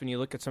sense when you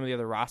look at some of the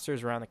other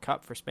rosters around the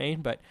Cup for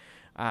Spain, but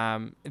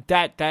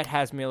that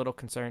has me a little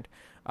concerned.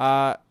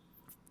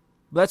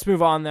 Let's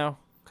move on, though,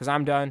 because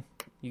I'm done.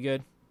 You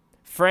good?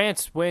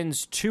 France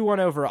wins 2-1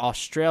 over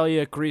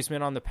Australia.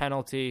 Griezmann on the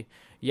penalty.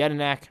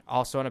 Jedinak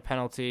also on a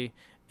penalty.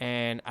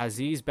 And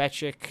Aziz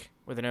Becik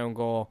with an own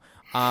goal.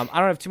 I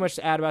don't have too much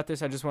to add about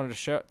this. I just wanted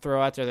to throw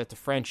out there that the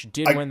French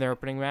did win their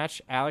opening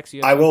match. Alex,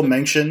 I will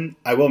mention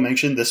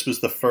this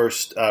was the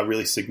first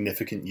really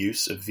significant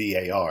use of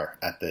VAR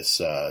at this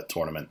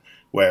tournament,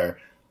 where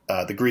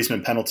the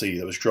Griezmann penalty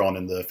that was drawn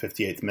in the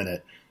 58th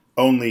minute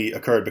only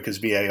occurred because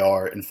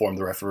VAR informed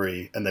the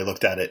referee, and they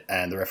looked at it,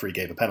 and the referee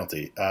gave a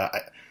penalty.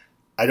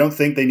 I don't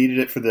think they needed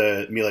it for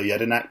the Mila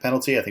Jedinak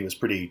penalty. I think it was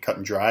pretty cut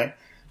and dry.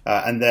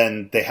 And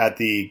then they had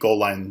the goal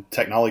line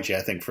technology,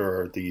 I think,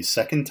 for the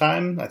second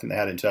time. I think they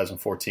had it in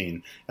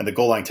 2014. And the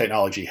goal line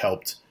technology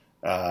helped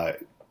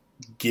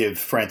give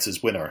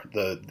France's winner.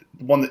 The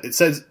one that it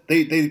says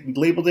they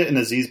labeled it an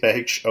Aziz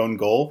Behich own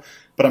goal,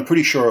 but I'm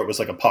pretty sure it was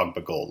like a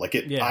Pogba goal. Like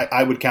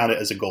I would count it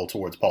as a goal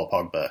towards Paul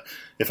Pogba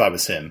if I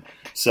was him.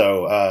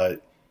 So,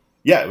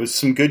 it was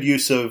some good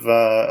use of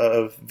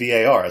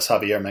VAR, as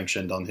Javier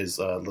mentioned on his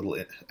little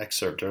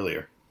excerpt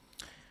earlier.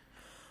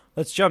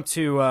 Let's jump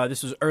to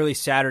this was early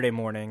Saturday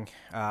morning.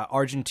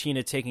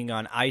 Argentina taking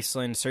on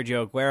Iceland.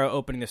 Sergio Aguero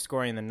opening the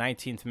scoring in the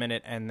 19th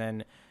minute, and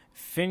then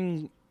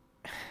Finn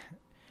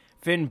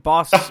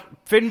Bogason.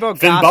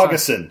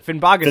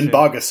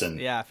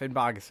 Yeah, Finn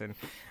Bogason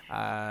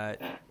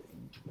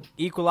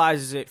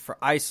equalizes it for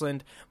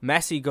Iceland.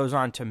 Messi goes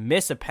on to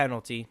miss a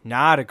penalty.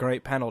 Not a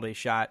great penalty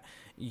shot.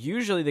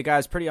 Usually the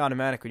guy's pretty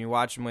automatic when you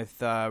watch him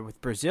with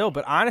Brazil,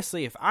 but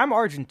honestly, if I'm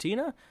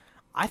Argentina,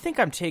 I think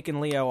I'm taking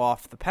Leo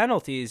off the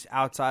penalties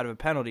outside of a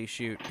penalty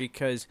shoot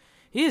because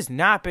he has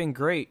not been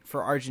great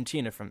for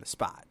Argentina from the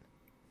spot.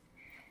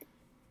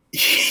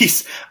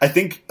 I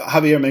think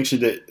Javier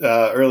mentioned it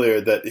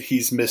earlier that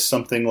he's missed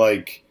something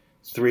like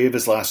 3 of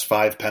his last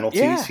 5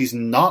 penalties. Yeah. He's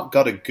not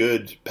got a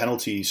good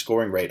penalty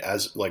scoring rate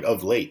as like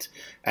of late,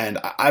 and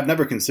I've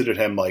never considered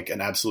him like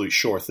an absolute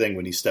sure thing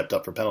when he stepped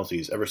up for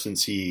penalties ever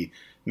since he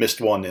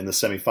missed one in the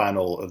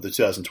semifinal of the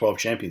 2012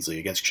 Champions League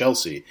against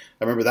Chelsea.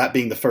 I remember that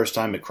being the first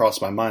time it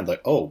crossed my mind,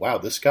 like, oh wow,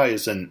 this guy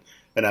isn't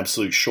an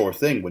absolute sure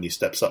thing when he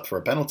steps up for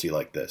a penalty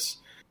like this.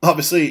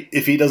 Obviously,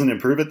 if he doesn't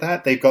improve at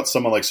that, they've got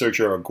someone like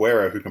Sergio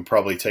Aguero who can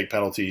probably take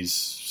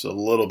penalties a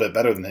little bit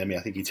better than him.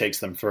 I think he takes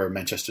them for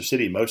Manchester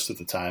City most of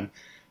the time.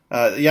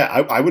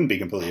 I wouldn't be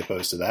completely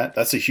opposed to that.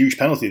 That's a huge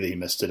penalty that he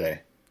missed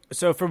today.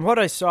 So from what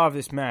I saw of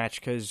this match,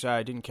 because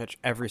I didn't catch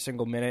every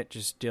single minute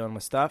just dealing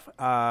with stuff,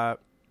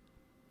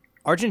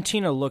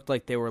 Argentina looked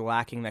like they were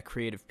lacking that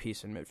creative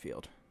piece in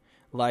midfield.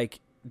 Like,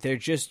 they're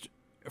just,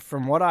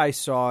 from what I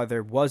saw,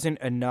 there wasn't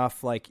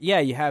enough, like, yeah,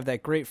 you have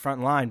that great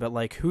front line, but,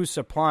 like, who's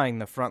supplying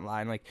the front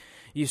line? Like,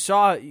 you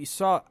saw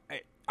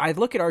I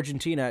look at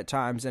Argentina at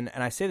times, and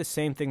I say the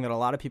same thing that a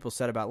lot of people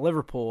said about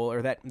Liverpool,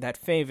 or that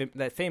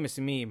famous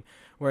meme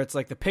where it's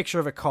like the picture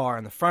of a car,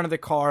 and the front of the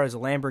car is a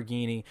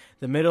Lamborghini,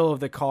 the middle of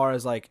the car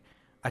is like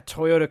a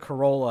Toyota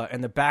Corolla,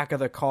 and the back of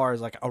the car is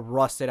like a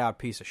rusted out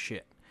piece of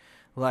shit.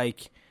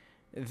 Like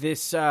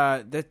this,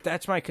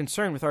 that's my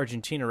concern with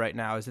Argentina right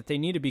now, is that they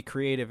need to be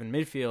creative in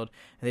midfield,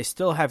 and they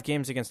still have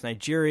games against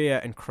Nigeria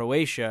and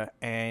Croatia,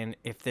 and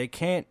if they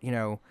can't,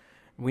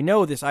 we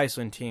know this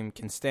Iceland team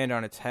can stand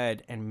on its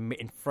head and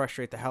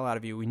frustrate the hell out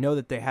of you. We know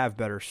that they have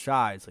better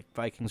size. Like,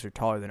 Vikings are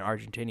taller than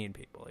Argentinian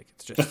people. Like,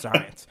 it's just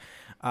science.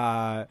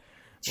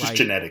 It's just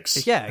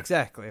genetics. Yeah,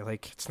 exactly.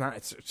 Like, it's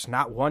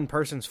not one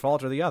person's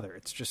fault or the other.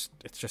 It's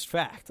just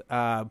fact.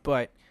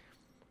 But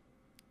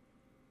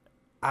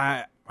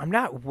I'm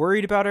not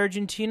worried about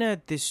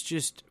Argentina. This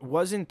just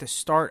wasn't the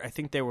start I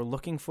think they were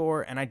looking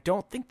for, and I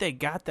don't think they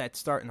got that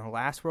start in the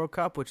last World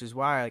Cup, which is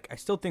why I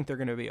still think they're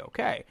going to be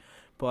okay.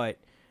 But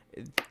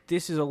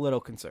this is a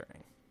little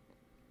concerning.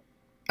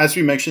 As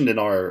we mentioned in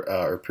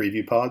our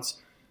preview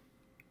pods,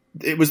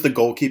 it was the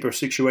goalkeeper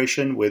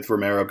situation with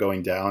Romero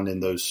going down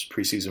in those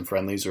preseason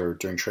friendlies or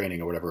during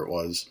training or whatever it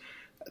was.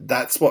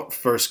 That's what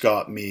first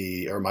got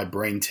me, or my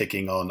brain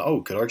ticking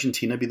on, could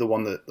Argentina be the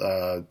one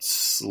that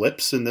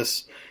slips in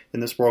this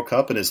World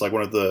Cup and is like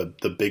one of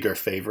the bigger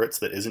favorites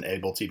that isn't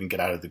able to even get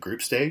out of the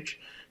group stage?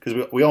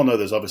 Because we all know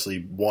there's obviously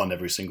one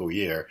every single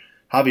year.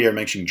 Javier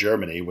mentioned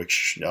Germany,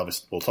 which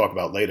obviously we'll talk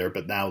about later,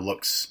 but now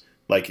looks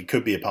like it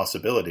could be a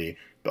possibility.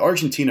 But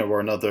Argentina were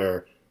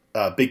another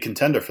big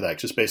contender for that,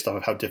 just based off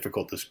of how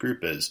difficult this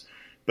group is.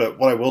 But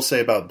what I will say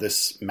about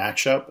this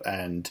matchup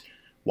and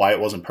why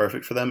it wasn't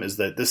perfect for them is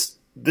that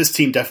this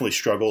team definitely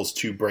struggles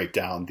to break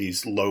down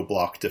these low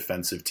block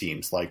defensive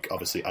teams, like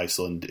obviously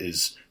Iceland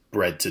is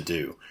bred to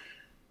do.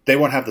 They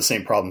won't have the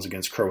same problems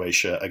against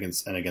Croatia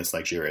against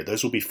Nigeria.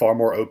 Those will be far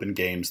more open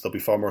games. There'll be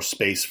far more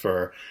space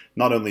for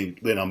not only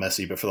Lionel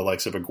Messi, but for the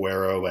likes of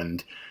Aguero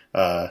and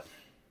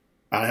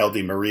Angel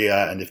Di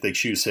Maria, and if they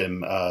choose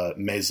him,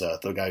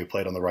 Meza, the guy who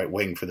played on the right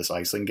wing for this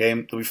Iceland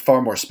game. There'll be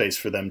far more space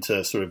for them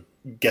to sort of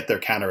get their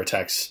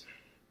counterattacks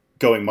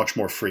going much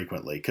more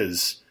frequently,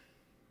 because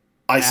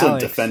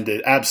Iceland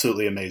defended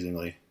absolutely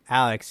amazingly.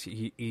 Alex,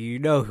 you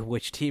know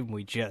which team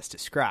we just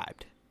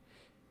described.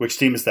 Which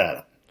team is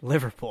that?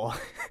 Liverpool.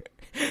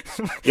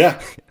 Yeah.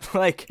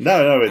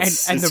 No,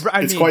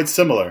 it's quite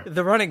similar.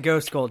 The running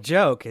ghost goal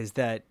joke is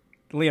that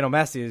Lionel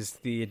Messi is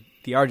the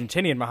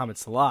Argentinian Mohamed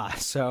Salah.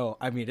 So,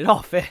 it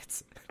all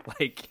fits.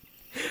 Like,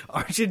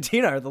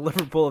 Argentina are the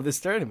Liverpool of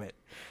this tournament.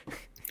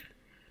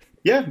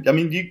 Yeah,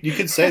 you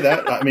could say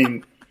that.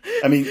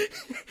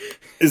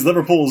 Is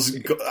Liverpool's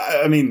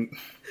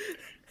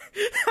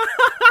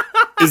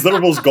is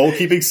Liverpool's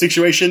goalkeeping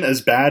situation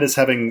as bad as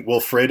having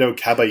Wilfredo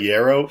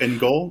Caballero in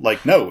goal?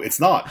 Like, no, it's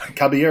not.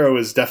 Caballero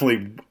is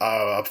definitely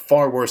a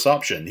far worse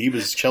option. He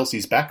was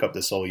Chelsea's backup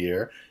this whole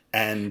year,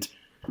 and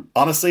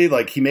honestly,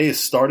 like, he may have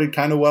started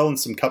kind of well in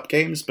some cup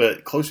games,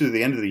 but closer to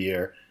the end of the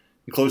year,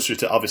 and closer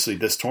to obviously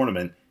this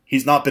tournament,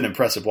 he's not been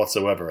impressive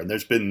whatsoever, and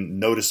there's been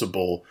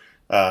noticeable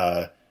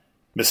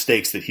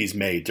mistakes that he's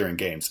made during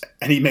games.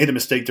 And he made a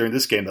mistake during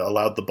this game that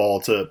allowed the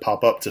ball to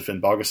pop up to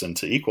Finn Bogason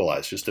to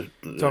equalize. It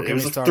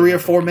was 3 or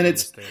 4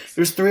 minutes. It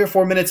was 3 or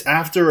 4 minutes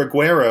after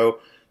Aguero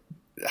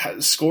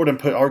scored and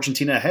put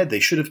Argentina ahead. They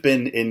should have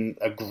been in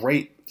a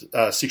great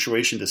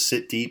situation to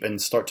sit deep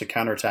and start to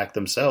counterattack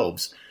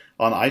themselves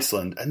on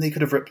Iceland, and they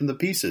could have ripped them to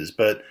pieces.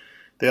 But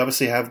they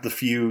obviously have the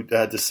few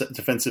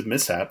defensive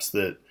mishaps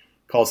that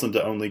cause them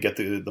to only get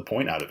the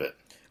point out of it.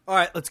 All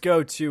right, let's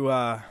go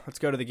to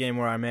the game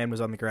where our man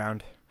was on the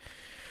ground.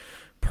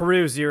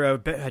 Peru 0,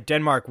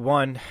 Denmark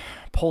 1.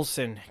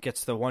 Poulsen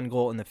gets the 1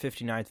 goal in the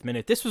 59th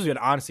minute. This was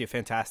honestly a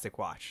fantastic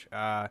watch.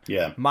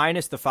 Yeah.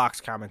 Minus the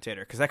Fox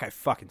commentator, because that guy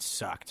fucking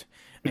sucked.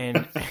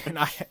 And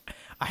I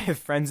have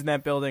friends in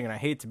that building, and I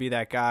hate to be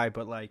that guy,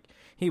 but like,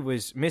 he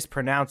was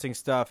mispronouncing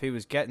stuff. He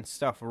was getting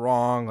stuff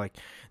wrong. Like,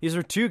 these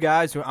were two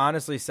guys who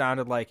honestly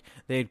sounded like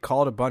they had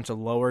called a bunch of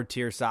lower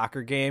tier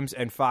soccer games,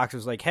 and Fox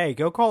was like, "Hey,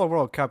 go call a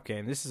World Cup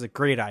game. This is a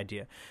great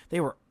idea." They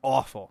were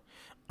awful.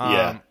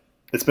 Yeah,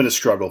 it's been a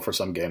struggle for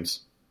some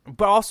games.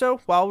 But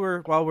also, while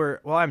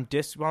I'm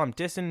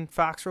dissing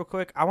Fox real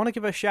quick, I want to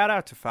give a shout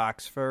out to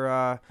Fox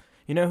for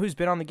who's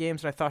been on the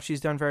games and I thought she's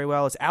done very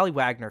well is Allie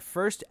Wagner,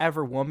 first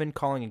ever woman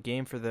calling a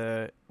game for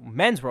the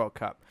Men's World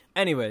Cup.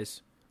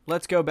 Anyways,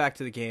 let's go back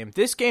to the game.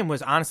 This game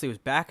was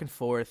back and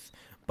forth.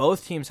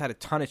 Both teams had a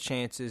ton of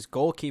chances.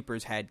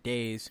 Goalkeepers had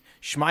days.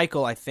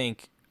 Schmeichel, I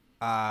think,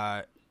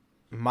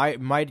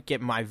 might get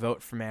my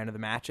vote for man of the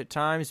match at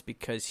times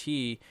because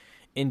he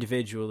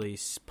individually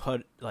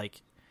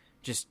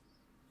just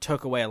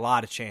took away a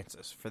lot of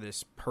chances for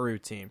this Peru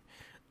team.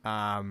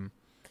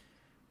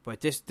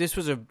 But this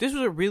was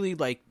a really,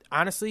 like,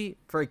 honestly,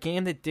 for a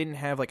game that didn't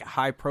have like a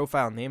high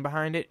profile name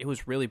behind it, it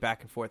was really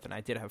back and forth, and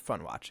I did have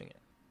fun watching it.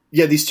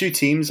 Yeah, these two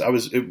teams,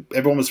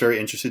 everyone was very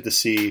interested to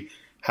see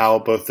how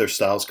both their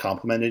styles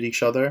complemented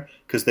each other,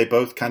 because they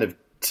both kind of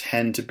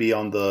tend to be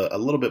on a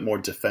little bit more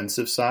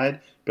defensive side,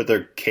 but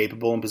they're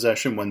capable in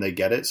possession when they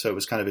get it. So it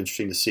was kind of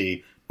interesting to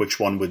see which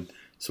one would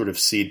sort of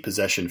cede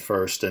possession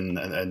first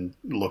and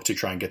look to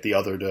try and get the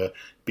other to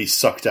be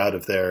sucked out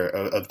of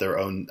their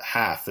own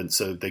half, and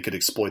so they could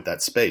exploit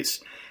that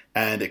space.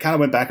 And it kind of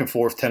went back and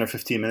forth, 10 or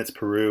 15 minutes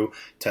Peru,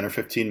 10 or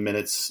 15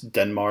 minutes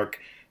Denmark,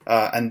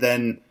 and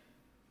then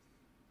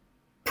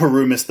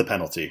Peru missed the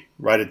penalty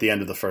right at the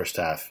end of the first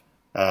half.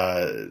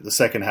 The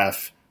second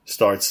half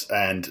starts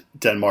and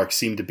Denmark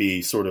seemed to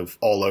be sort of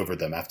all over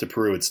them after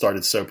Peru had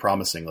started so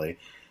promisingly.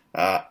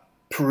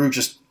 Peru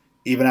just,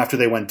 even after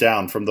they went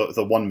down from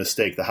the one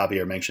mistake that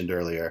Javier mentioned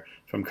earlier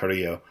from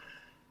Carrillo,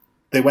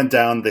 they went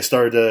down. They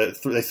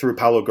they threw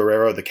Paulo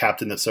Guerrero, the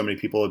captain that so many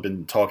people have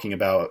been talking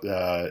about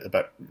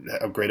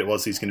how great it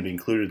was he's going to be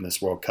included in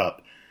this World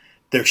Cup.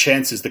 Their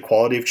chances, the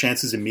quality of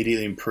chances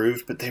immediately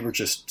improved, but they were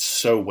just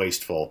so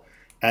wasteful.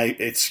 And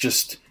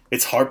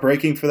it's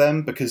heartbreaking for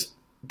them because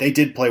they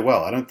did play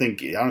well. I don't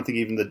think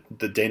even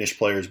the Danish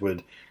players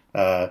would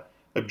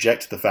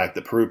object to the fact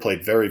that Peru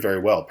played very, very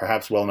well,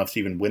 perhaps well enough to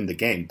even win the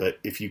game. But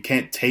if you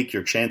can't take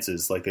your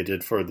chances like they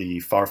did for the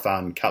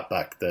Farfan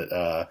cutback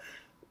that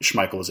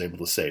Schmeichel was able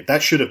to save,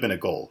 that should have been a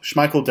goal.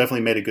 Schmeichel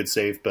definitely made a good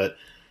save, but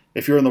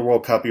if you're in the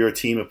World Cup, you're a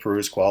team of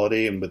Peru's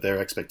quality and with their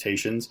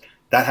expectations,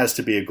 that has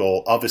to be a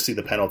goal. Obviously,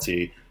 the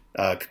penalty,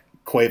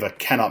 Cueva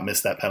cannot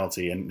miss that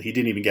penalty, and he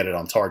didn't even get it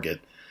on target.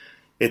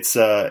 It's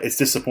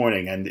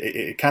disappointing, and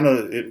it kind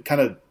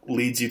of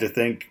leads you to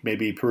think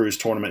maybe Peru's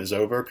tournament is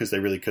over because they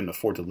really couldn't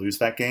afford to lose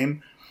that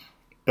game.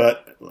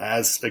 But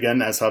as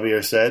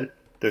Javier said,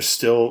 there's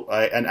still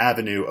an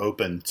avenue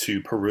open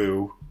to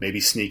Peru maybe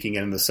sneaking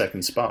in the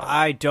second spot.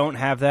 I don't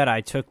have that.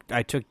 I took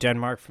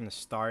Denmark from the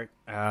start.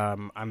 I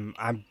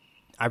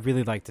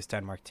really like this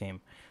Denmark team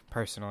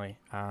personally.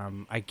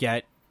 I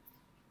get.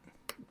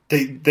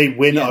 They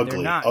win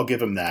ugly. I'll give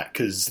them that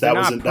because that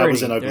was an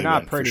ugly win. They're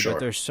not pretty, for sure. But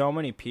there's so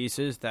many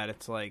pieces that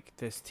it's like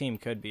this team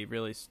could be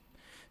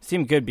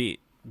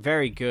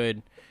very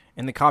good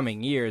in the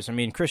coming years. I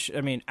mean,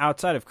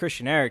 outside of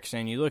Christian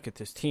Eriksen, you look at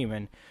this team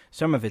and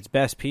some of its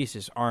best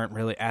pieces aren't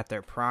really at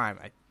their prime.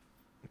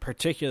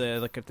 Particularly, I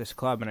look at this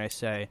club and I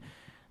say,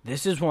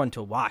 this is one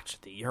to watch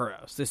at the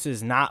Euros. This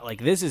is not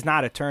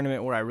a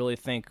tournament where I really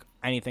think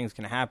anything's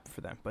going to happen for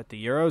them. But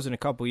the Euros in a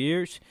couple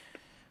years.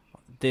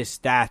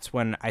 That's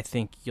when I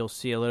think you'll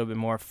see a little bit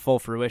more full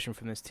fruition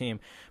from this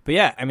team. But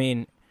yeah, I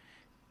mean,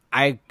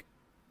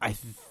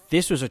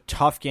 this was a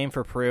tough game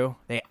for Peru.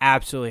 They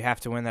absolutely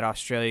have to win that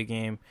Australia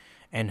game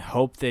and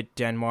hope that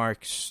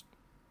Denmark's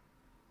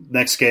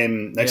next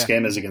game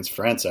is against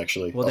France.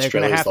 Actually, well,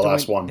 Australia is the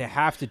last one. They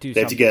have to do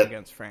something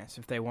against France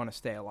if they want to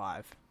stay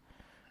alive,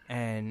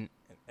 and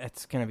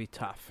it's going to be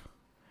tough.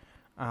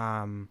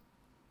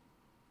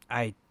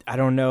 I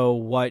don't know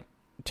what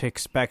to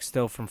expect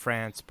still from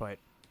France, but.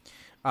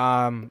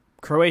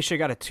 Croatia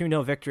got a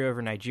 2-0 victory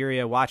over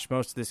Nigeria. Watched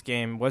most of this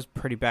game. Was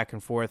pretty back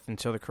and forth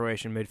until the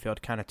Croatian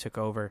midfield kind of took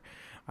over.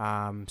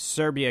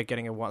 Serbia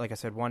getting a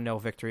 1-0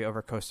 victory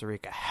over Costa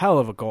Rica. Hell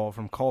of a goal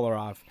from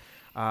Kolarov.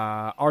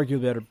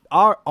 Arguably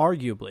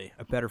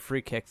a better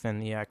free kick than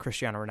the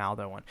Cristiano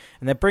Ronaldo one.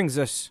 And that brings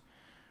us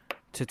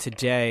to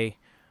today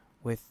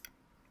with...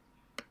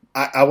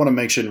 I want to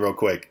mention real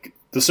quick,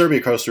 the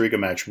Serbia-Costa Rica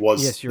match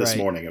was this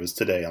morning. It was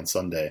today on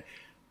Sunday.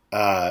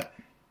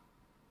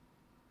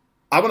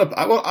 I want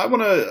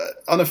to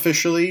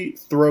unofficially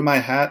throw my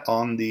hat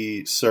on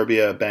the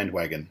Serbia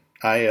bandwagon.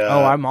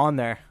 I'm on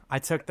there. I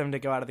took them to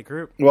go out of the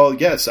group. Well,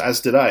 yes, as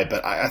did I,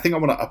 but I think I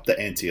want to up the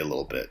ante a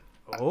little bit.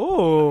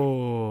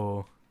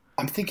 Oh.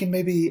 I'm thinking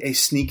maybe a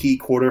sneaky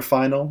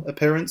quarterfinal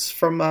appearance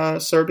from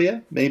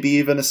Serbia, maybe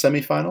even a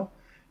semifinal.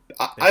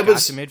 I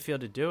was the midfield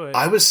to do it.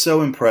 I was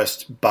so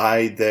impressed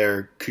by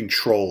their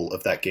control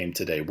of that game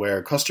today,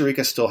 where Costa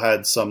Rica still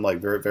had some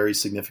very, very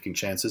significant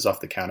chances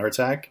off the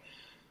counterattack.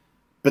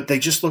 But they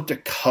just looked a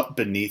cut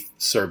beneath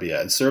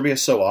Serbia. And Serbia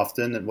so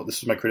often, and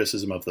this is my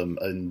criticism of them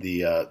in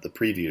the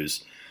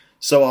previews,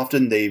 so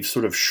often they've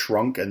sort of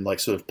shrunk and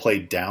sort of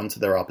played down to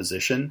their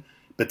opposition.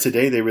 But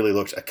today they really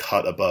looked a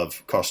cut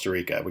above Costa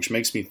Rica, which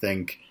makes me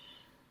think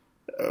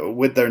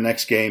with their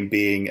next game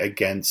being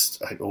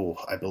against, I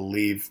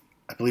believe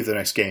their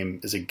next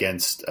game is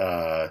against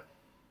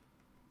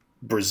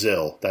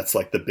Brazil. That's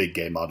the big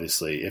game,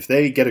 obviously. If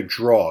they get a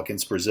draw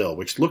against Brazil,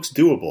 which looks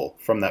doable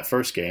from that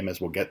first game,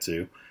 as we'll get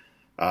to,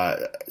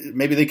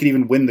 maybe they could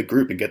even win the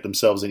group and get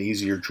themselves an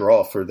easier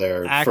draw for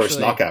their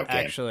first knockout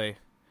game. Actually,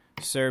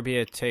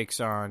 Serbia takes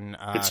on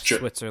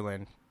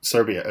Switzerland.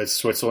 Is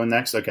Switzerland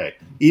next? Okay.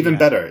 Even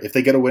better. If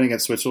they get a win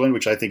against Switzerland,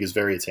 which I think is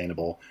very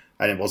attainable,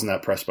 and it wasn't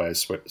that pressed by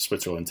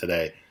Switzerland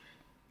today,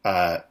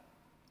 I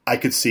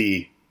could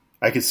see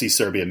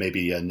Serbia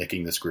maybe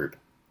nicking this group,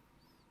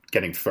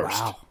 getting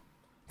first. Wow.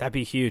 That'd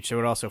be huge. It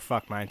would also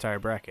fuck my entire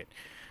bracket.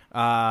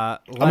 I'm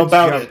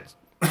about it.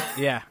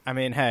 Yeah, I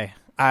mean, hey.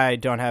 I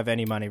don't have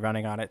any money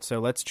running on it, so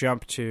let's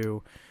jump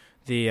to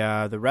the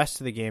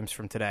rest of the games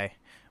from today.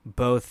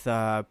 Both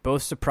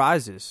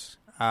surprises.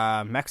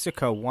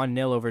 Mexico 1-0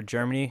 over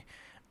Germany.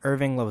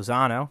 Irving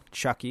Lozano,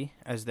 Chucky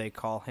as they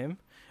call him,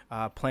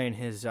 playing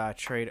his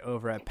trade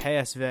over at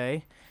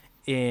PSV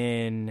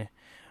in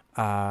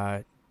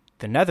the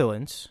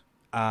Netherlands.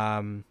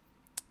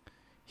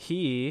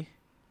 He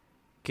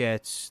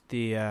gets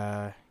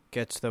the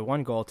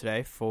 1 goal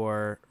today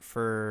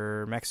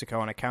for Mexico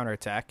on a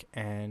counterattack.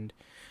 And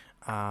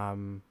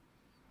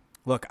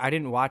look, I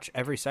didn't watch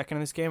every second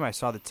of this game. I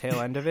saw the tail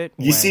end of it.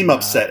 You seem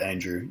upset,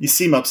 Andrew. You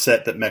seem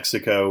upset that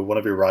Mexico, one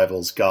of your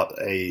rivals, got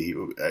a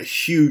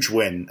huge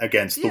win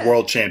against the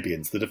world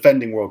champions, the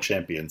defending world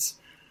champions.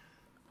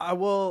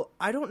 Well,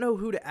 I don't know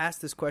who to ask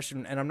this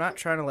question, and I'm not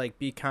trying to like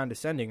be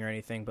condescending or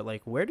anything, but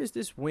like, where does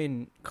this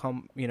win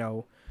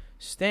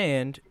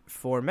stand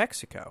for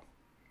Mexico,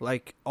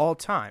 like all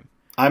time?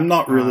 I'm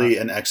not really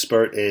an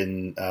expert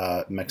in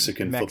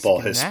Mexican football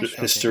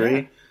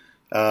history.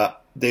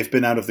 They've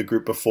been out of the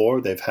group before.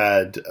 They've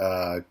had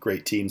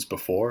great teams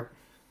before.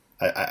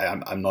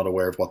 I'm not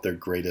aware of what their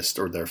greatest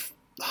or their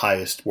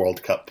highest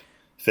World Cup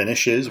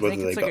finish is. I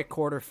think it's like a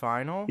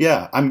quarterfinal.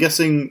 Yeah, I'm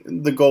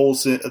guessing the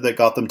goals that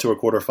got them to a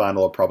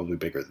quarterfinal are probably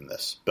bigger than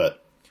this.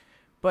 But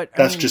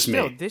that's just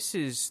me. This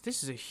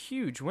is a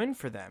huge win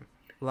for them.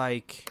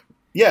 Like,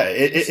 yeah,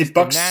 it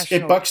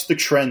bucks the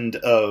trend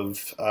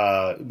of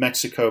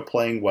Mexico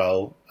playing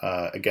well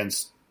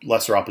against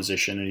lesser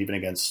opposition and even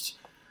against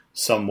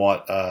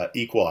somewhat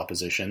equal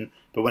opposition.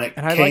 But when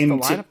I like the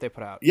lineup they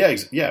put out.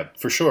 Yeah,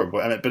 for sure.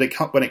 But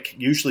when it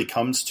usually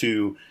comes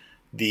to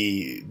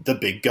the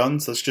big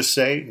guns, let's just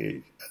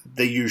say,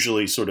 they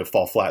usually sort of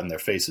fall flat in their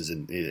faces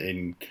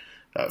in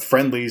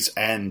friendlies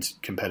and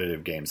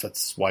competitive games.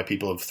 That's why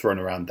people have thrown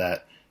around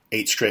that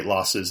 8 straight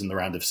losses in the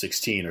round of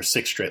 16 or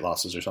 6 straight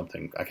losses or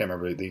something. I can't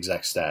remember the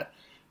exact stat.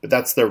 But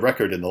that's their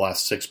record in the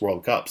last 6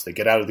 World Cups. They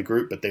get out of the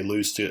group, but they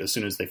lose to as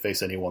soon as they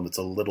face anyone that's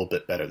a little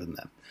bit better than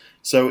them.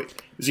 So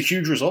it was a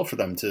huge result for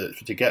them to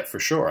get, for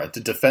sure. To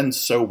defend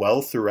so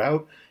well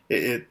throughout,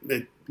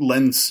 it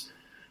lends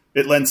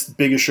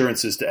big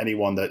assurances to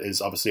anyone that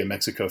is obviously a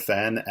Mexico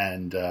fan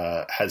and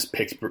has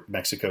picked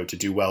Mexico to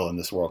do well in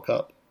this World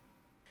Cup.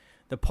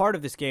 The part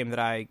of this game that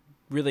I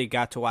really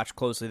got to watch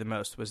closely the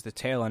most was the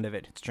tail end of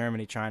it. It's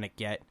Germany trying to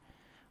get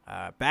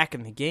back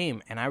in the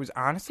game, and I was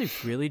honestly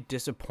really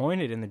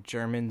disappointed in the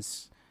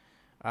Germans'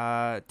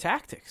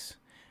 tactics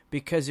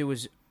because it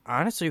was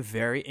honestly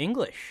very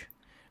English.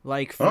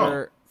 Like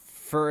for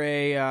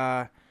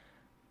a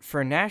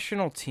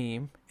national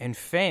team and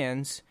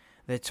fans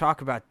that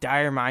talk about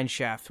dire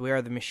mineshaft, we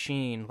are the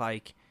machine.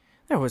 Like,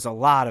 there was a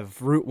lot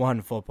of Route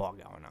 1 football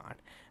going on.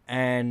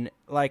 And,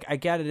 like, I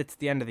get it, it's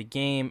the end of the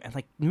game. And,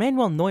 like,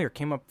 Manuel Neuer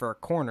came up for a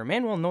corner.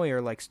 Manuel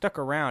Neuer, like, stuck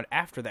around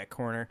after that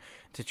corner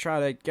to try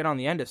to get on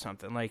the end of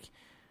something. Like,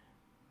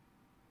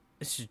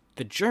 this is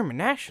the German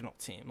national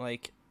team.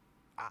 Like,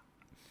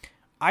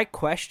 I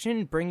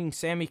questioned bringing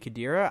Sami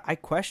Khedira. I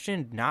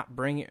questioned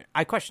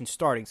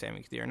starting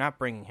Sami Khedira, not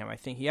bringing him. I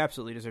think he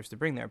absolutely deserves to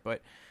be there.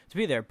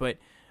 But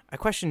I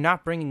questioned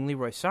not bringing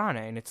Leroy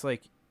Sané. And it's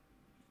like,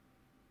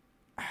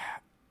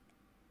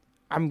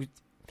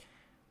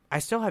 I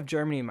still have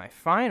Germany in my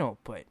final,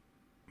 but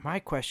my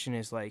question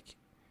is, like,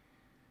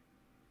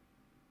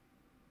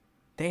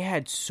 they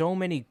had so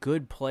many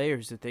good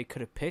players that they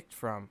could have picked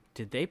from.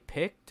 Did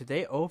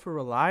they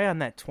over-rely on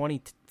that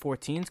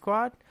 2014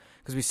 squad?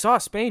 Because we saw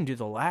Spain do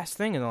the last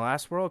thing in the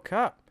last World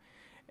Cup.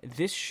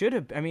 This should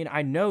have,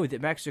 I know that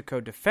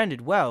Mexico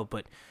defended well,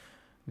 but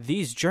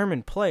these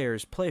German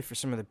players play for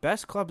some of the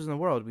best clubs in the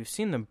world. We've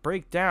seen them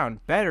break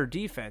down better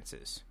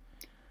defenses.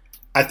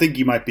 I think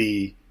you might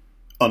be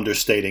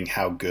understating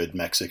how good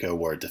Mexico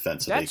were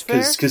defensively,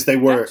 because they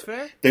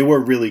were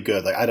really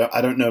good. Like,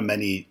 I don't know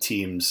many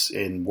teams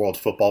in world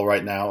football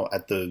right now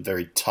at the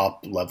very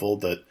top level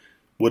that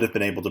would have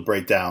been able to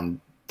break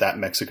down that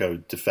Mexico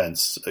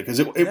defense, because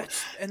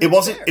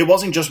it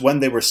wasn't just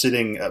when they were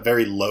sitting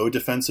very low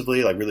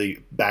defensively, like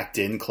really backed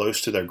in close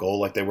to their goal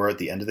like they were at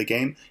the end of the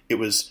game. It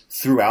was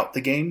throughout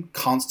the game,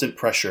 constant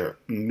pressure,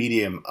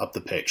 medium up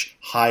the pitch,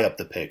 high up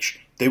the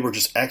pitch. They were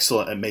just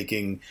excellent at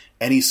making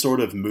any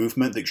sort of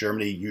movement that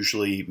Germany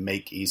usually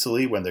make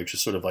easily when they're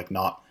just sort of like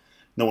no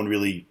one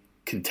really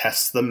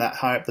contests them that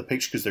high up the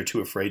pitch because they're too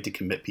afraid to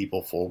commit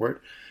people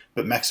forward.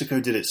 But Mexico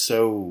did it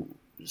so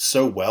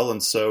well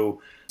and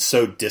so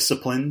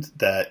disciplined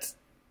that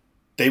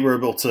they were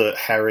able to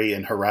harry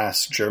and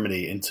harass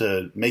Germany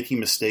into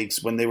making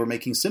mistakes when they were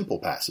making simple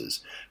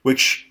passes,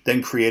 which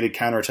then created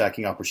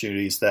counterattacking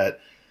opportunities that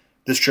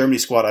this Germany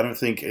squad, I don't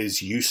think,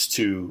 is used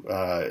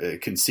to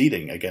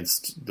conceding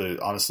against the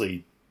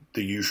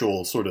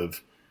usual sort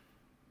of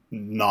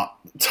not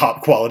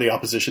top quality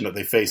opposition that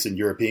they face in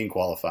European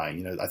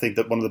qualifying. I think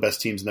that one of the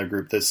best teams in their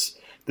group this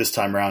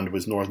time around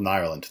was Northern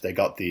Ireland. They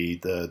got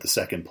the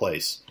second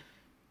place.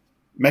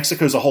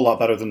 Mexico's a whole lot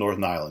better than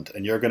Northern Ireland,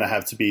 and you're going to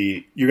have to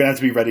be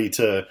ready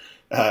to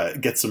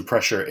get some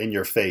pressure in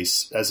your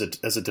face as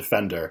a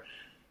defender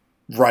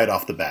right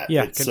off the bat.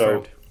 Yeah,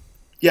 confirmed.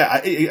 Yeah,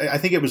 I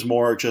think it was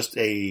more just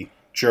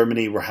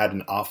Germany had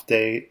an off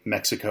day.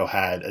 Mexico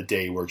had a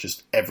day where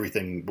just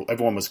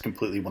everyone was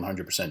completely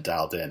 100%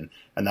 dialed in,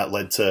 and that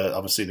led to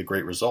obviously the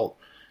great result.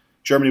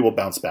 Germany will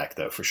bounce back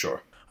though, for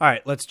sure. All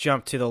right, let's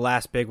jump to the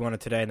last big one of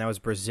today, and that was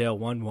Brazil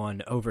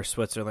 1-1 over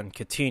Switzerland.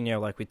 Coutinho,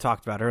 like we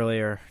talked about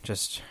earlier,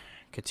 just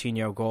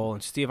Coutinho goal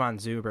and Stevan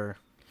Zuber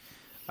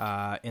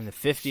in the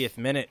 50th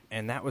minute,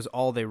 and that was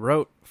all they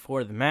wrote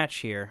for the match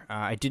here.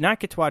 I did not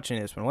get to watch any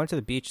of this one. I went to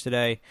the beach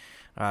today,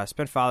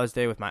 spent Father's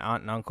Day with my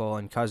aunt and uncle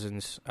and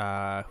cousins, who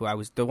I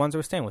was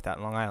staying with out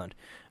in Long Island.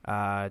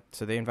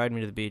 So they invited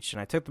me to the beach,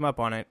 and I took them up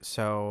on it.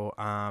 So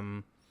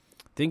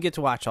didn't get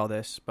to watch all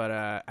this.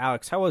 But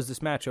Alex, how was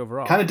this match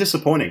overall? Kind of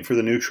disappointing for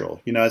the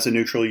neutral. As a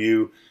neutral,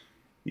 you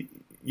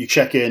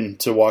check in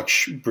to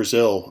watch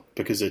Brazil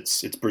because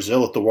it's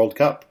Brazil at the World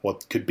Cup.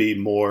 What could be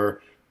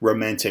more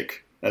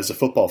romantic as a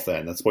football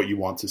fan? That's what you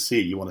want to see.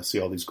 You want to see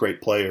all these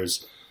great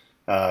players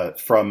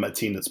from a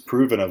team that's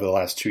proven over the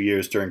last 2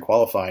 years during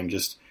qualifying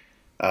just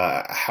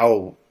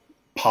how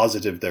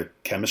positive their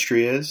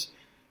chemistry is.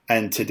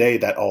 And today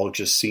that all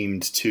just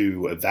seemed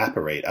to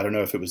evaporate. I don't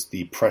know if it was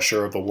the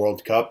pressure of a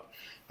World Cup.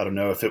 I don't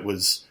know if it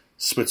was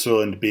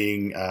Switzerland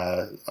being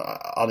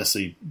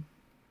honestly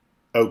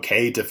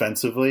okay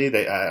defensively.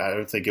 I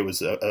don't think it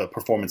was a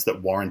performance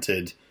that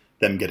warranted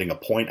them getting a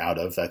point out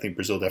of. I think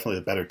Brazil definitely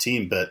a better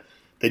team, but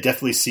they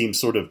definitely seem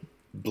sort of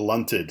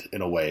blunted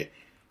in a way.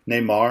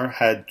 Neymar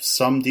had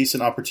some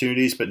decent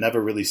opportunities, but never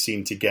really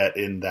seemed to get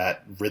in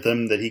that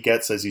rhythm that he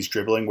gets as he's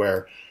dribbling,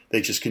 where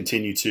they just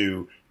continue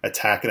to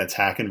attack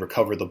and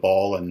recover the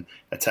ball and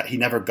attack. He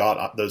never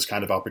got those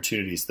kind of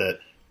opportunities that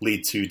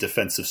lead to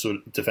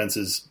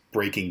defenses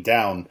breaking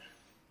down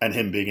and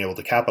him being able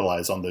to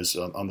capitalize on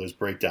those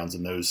breakdowns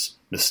and those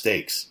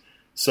mistakes.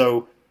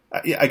 So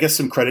I guess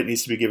some credit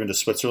needs to be given to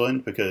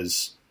Switzerland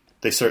because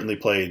they certainly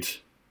played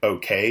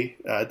okay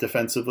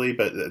defensively,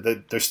 but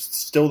there's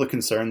still the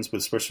concerns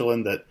with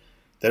Switzerland that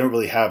they don't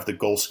really have the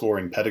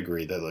goal-scoring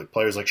pedigree.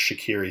 Players like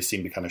Shaqiri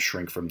seem to kind of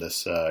shrink from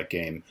this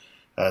game.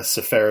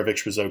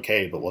 Seferovic was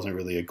okay, but wasn't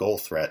really a goal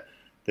threat.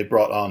 They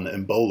brought on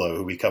Embolo,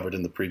 who we covered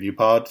in the preview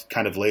pod,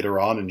 kind of later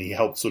on, and he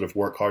helped sort of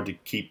work hard to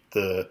keep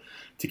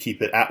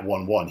it at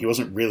 1-1. He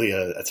wasn't really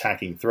an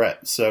attacking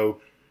threat.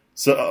 So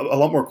a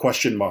lot more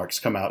question marks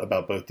come out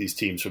about both these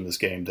teams from this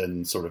game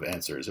than sort of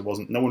answers.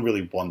 No one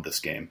really won this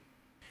game.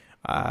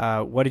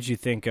 What did you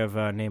think of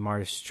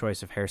Neymar's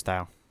choice of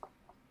hairstyle?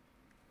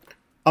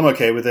 I'm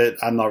okay with it.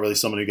 I'm not really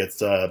someone who gets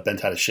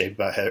bent out of shape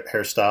about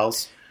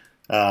hairstyles.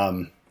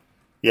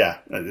 Yeah,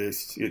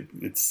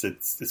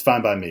 it's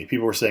fine by me.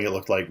 People were saying it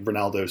looked like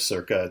Ronaldo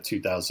circa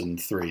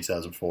 2003,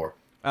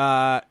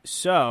 2004.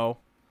 So,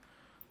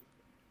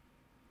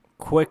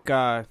 quick,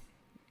 I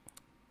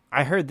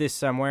heard this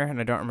somewhere, and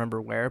I don't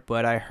remember where,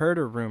 but I heard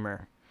a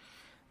rumor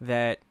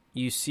that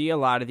you see a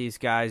lot of these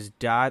guys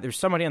dye. There's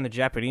somebody on the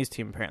Japanese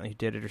team apparently who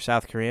did it, or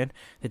South Korean,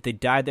 that they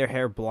dyed their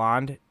hair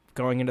blonde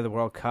going into the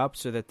World Cup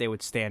so that they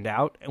would stand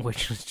out,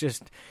 which was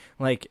just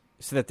like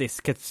so that they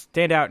could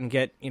stand out and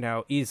get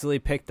easily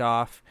picked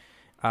off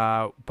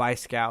by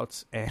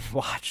scouts and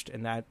watched.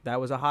 And that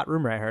was a hot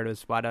rumor I heard,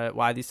 was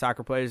why these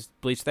soccer players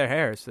bleach their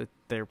hair so that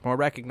they're more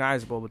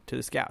recognizable to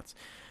the scouts.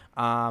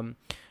 There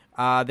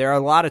are a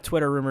lot of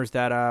Twitter rumors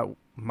that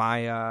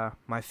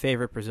my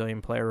favorite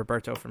Brazilian player,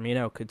 Roberto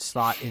Firmino, could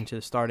slot into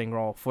the starting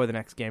role for the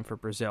next game for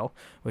Brazil,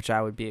 which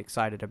I would be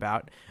excited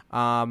about.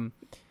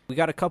 We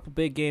got a couple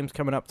big games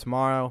coming up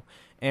tomorrow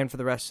and for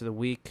the rest of the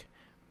week.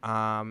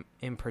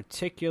 In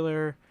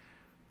particular,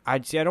 I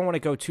don't want to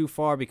go too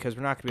far because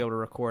we're not going to be able to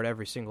record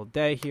every single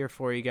day here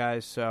for you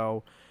guys.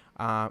 So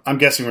I'm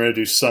guessing we're going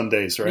to do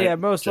Sundays, right? Yeah,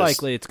 most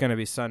likely it's going to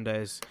be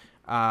Sundays.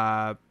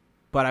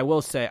 But I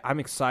will say I'm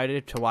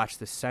excited to watch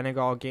the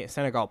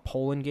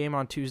Senegal-Poland game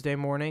on Tuesday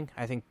morning.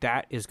 I think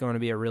that is going to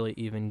be a really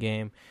even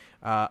game.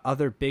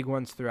 Other big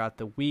ones throughout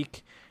the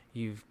week,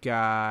 you've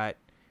got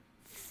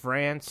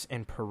France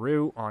and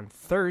Peru on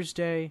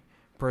Thursday,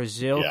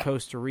 Brazil,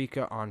 Costa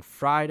Rica on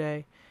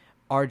Friday,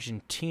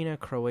 Argentina,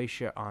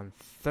 Croatia on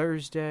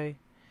Thursday,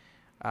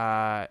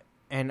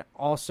 and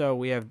also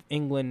we have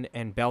England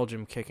and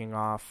Belgium kicking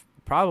off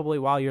probably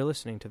while you're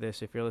listening to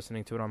this, if you're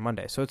listening to it on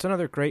Monday. So it's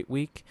another great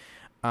week.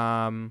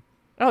 That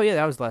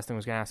was the last thing I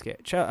was going to ask you.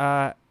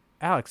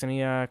 Alex,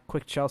 any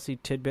quick Chelsea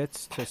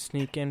tidbits to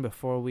sneak in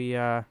before we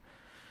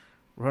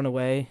run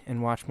away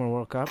and watch more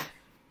World Cup?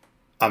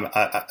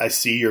 I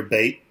see your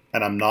bait,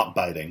 and I'm not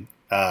biting.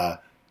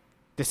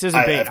 This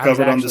isn't bait. I was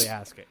actually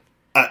asking.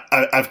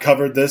 I've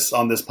covered this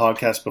on this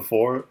podcast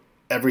before.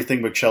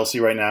 Everything with Chelsea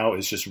right now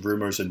is just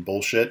rumors and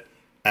bullshit,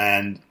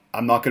 and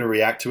I'm not going to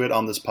react to it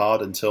on this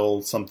pod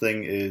until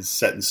something is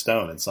set in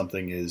stone and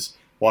something is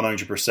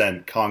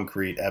 100%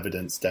 concrete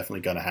evidence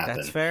definitely going to happen.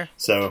 That's fair.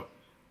 So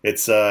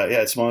it's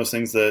it's one of those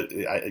things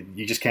that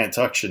you just can't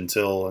touch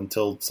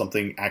until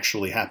something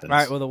actually happens. All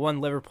right. Well, the one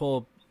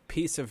Liverpool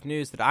piece of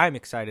news that I'm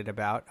excited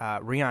about,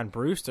 Ryan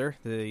Brewster,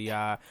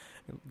 the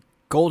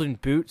Golden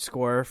Boot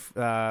scorer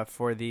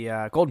for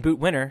the Golden Boot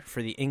winner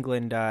for the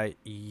England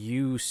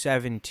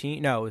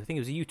U17. No, I think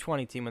it was a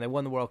U20 team when they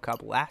won the World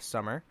Cup last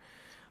summer.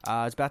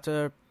 Is about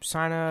to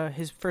sign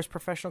his first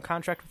professional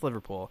contract with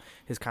Liverpool.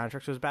 His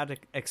contract was about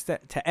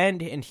to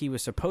end, and he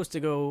was supposed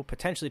to go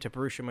potentially to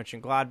Borussia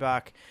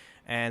Mönchengladbach,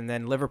 and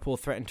then Liverpool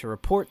threatened to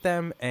report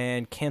them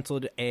and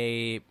canceled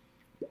a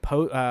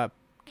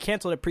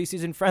canceled a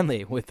preseason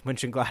friendly with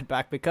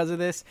Mönchengladbach because of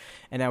this,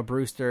 and now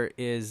Brewster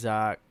is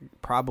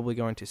probably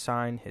going to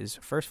sign his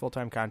first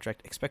full-time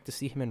contract. Expect to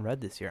see him in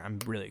red this year. I'm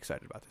really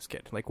excited about this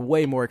kid. Like,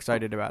 way more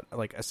excited about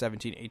like a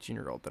 17,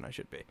 18-year-old than I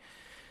should be.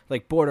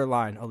 Like,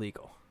 borderline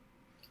illegal.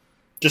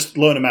 Just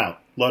loan him out.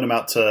 Loan him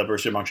out to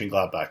Borussia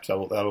Mönchengladbach.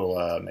 That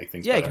will make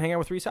things better. You can hang out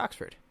with Reece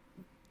Oxford.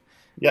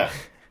 Yeah.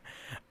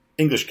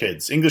 English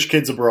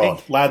kids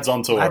abroad. Lads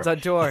on tour. Lads on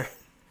tour.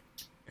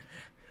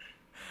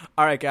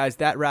 All right, guys,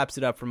 that wraps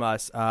it up from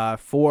us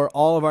for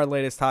all of our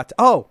latest hot...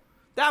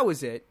 that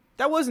was it.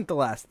 That wasn't the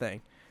last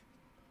thing.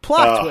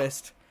 Plot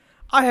twist.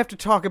 I have to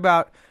talk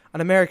about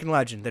an American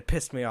legend that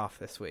pissed me off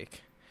this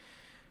week.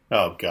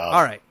 Oh, God.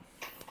 All right.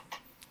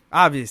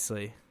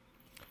 Obviously,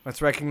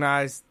 let's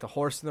recognize the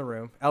horse in the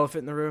room,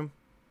 elephant in the room,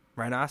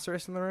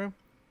 rhinoceros in the room.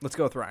 Let's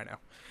go with rhino.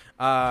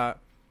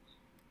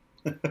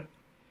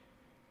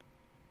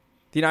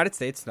 The United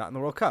States not in the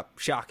World Cup.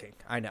 Shocking.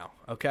 I know.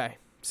 Okay.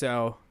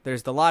 So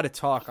there's a lot of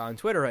talk on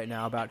Twitter right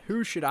now about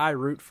who should I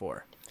root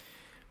for.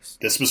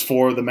 This was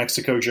for the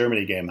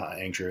Mexico-Germany game,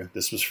 Andrew.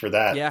 This was for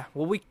that. Yeah.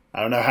 Well,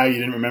 I don't know how you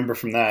didn't remember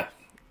from that.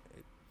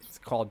 It's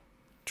called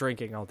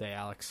drinking all day,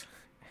 Alex.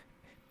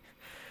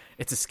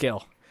 It's a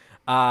skill.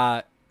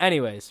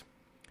 Anyways,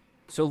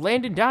 so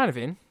Landon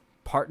Donovan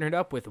partnered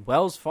up with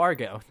Wells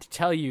Fargo to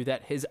tell you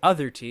that his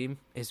other team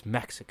is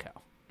Mexico.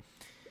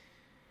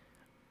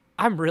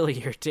 I'm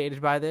really irritated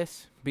by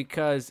this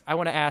because I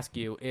want to ask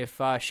you if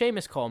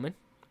Seamus Coleman,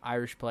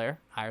 Irish player,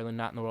 Ireland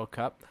not in the World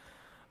Cup,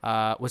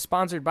 was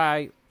sponsored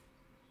by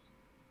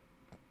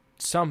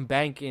some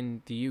bank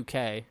in the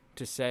UK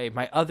to say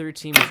my other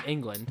team is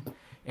England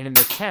in an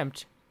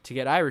attempt to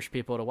get Irish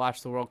people to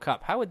watch the World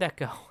Cup. How would that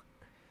go?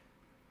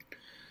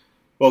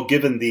 Well,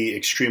 given the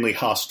extremely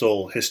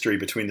hostile history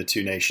between the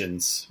two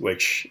nations,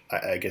 which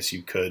I guess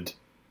you could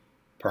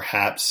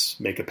perhaps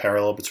make a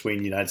parallel between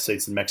the United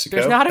States and Mexico.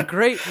 There's not a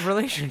great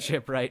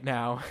relationship right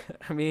now.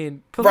 I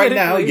mean, right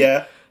now,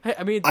 yeah.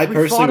 I mean, I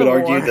personally would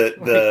argue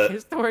that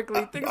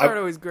historically things aren't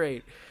always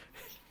great.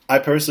 I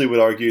personally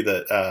would argue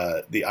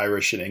that the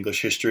Irish and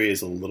English history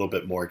is a little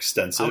bit more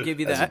extensive. I'll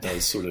give you that. It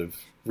does sort of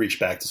reach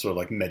back to sort of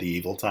like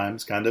medieval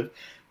times, kind of,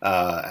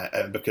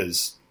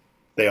 because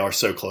they are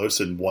so close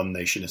and one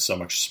nation is so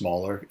much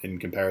smaller in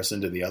comparison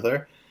to the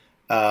other.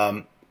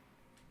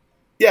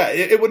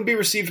 It wouldn't be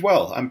received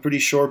well. I'm pretty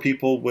sure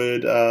people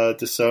would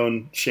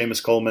disown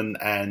Seamus Coleman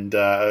and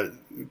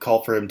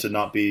call for him to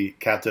not be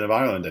captain of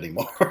Ireland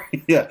anymore.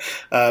 Yeah.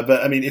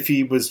 But, I mean, if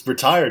he was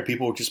retired,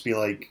 people would just be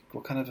like,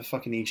 what kind of a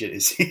fucking Egypt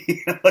is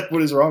he? Like,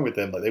 what is wrong with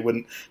him? Like, they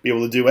wouldn't be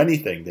able to do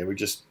anything. They would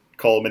just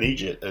call him an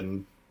Egypt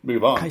and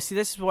move on. I see.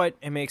 This is what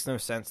it makes no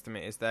sense to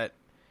me is that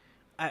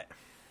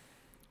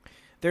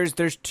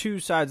there's two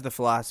sides of the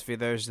philosophy.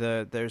 There's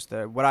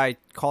the what I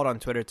called on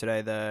Twitter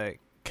today, the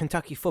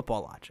Kentucky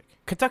football logic.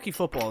 Kentucky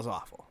football is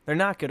awful. They're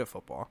not good at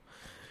football.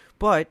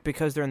 But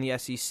because they're in the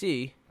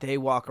SEC, they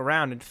walk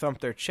around and thump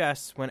their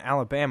chests when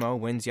Alabama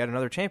wins yet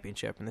another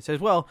championship. And they says,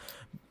 well,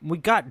 we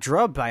got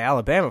drubbed by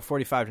Alabama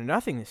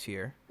 45-0 this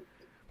year,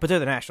 but they're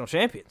the national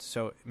champions,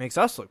 so it makes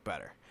us look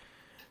better.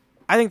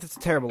 I think that's a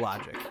terrible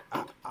logic.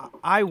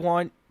 I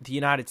want the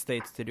United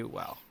States to do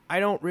well. I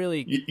don't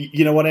really...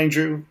 You know what,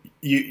 Andrew?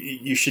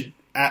 You should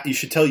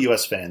tell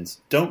U.S. fans,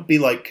 don't be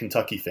like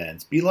Kentucky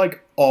fans. Be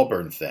like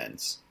Auburn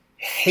fans.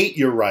 Hate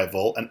your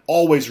rival and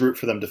always root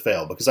for them to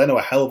fail, because I know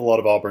a hell of a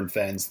lot of Auburn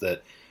fans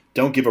that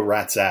don't give a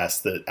rat's ass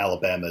that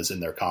Alabama is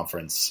in their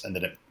conference and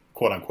that it,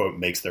 quote-unquote,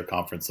 makes their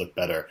conference look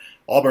better.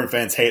 Auburn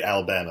fans hate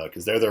Alabama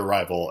because they're their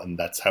rival, and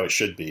that's how it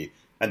should be.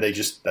 And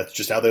that's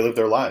just how they live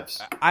their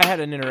lives. I had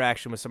an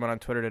interaction with someone on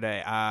Twitter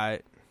today. I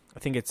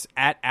think it's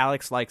at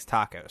Alex Likes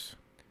Tacos.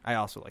 I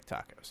also like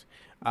tacos.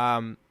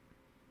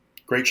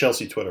 Great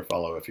Chelsea Twitter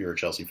follow if you're a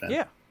Chelsea fan.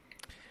 Yeah.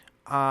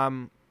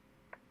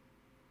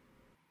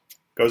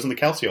 Goes in the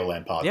Calcio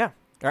Land pod. Yeah.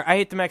 I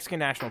hate the Mexican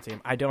national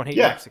team. I don't hate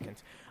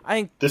Mexicans. I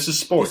think this is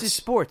sports. This is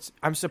sports.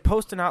 I'm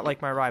supposed to not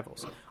like my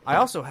rivals. I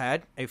also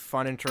had a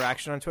fun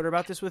interaction on Twitter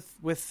about this with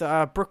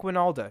Brooke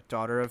Winalda,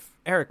 daughter of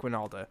Eric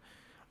Winalda.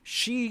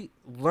 She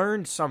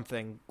learned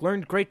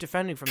great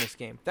defending from this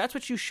game. That's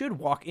what you should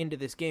walk into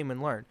this game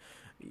and learn.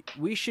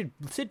 We should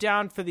sit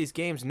down for these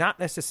games, not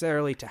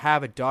necessarily to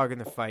have a dog in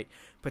the fight,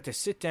 but to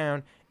sit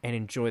down and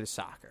enjoy the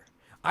soccer.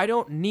 I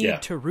don't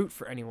need to root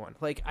for anyone.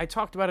 Like, I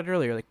talked about it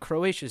earlier. Like,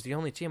 Croatia is the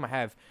only team I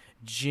have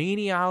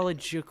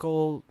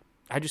genealogical...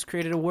 I just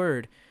created a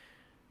word.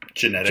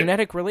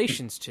 Genetic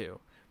relations to.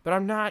 But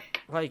I'm not,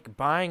 like,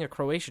 buying a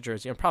Croatia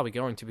jersey. I'm probably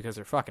going to because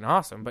they're fucking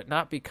awesome, but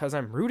not because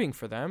I'm rooting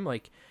for them.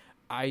 Like,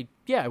 I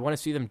want to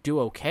see them do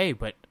okay,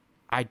 but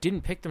I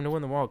didn't pick them to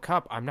win the World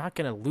Cup. I'm not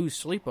going to lose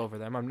sleep over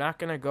them. I'm not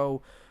going to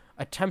go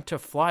attempt to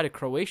fly to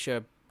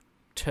Croatia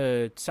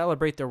to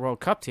celebrate their World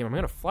Cup team. I'm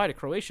going to fly to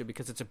Croatia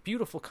because it's a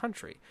beautiful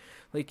country.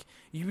 Like,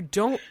 you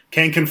don't...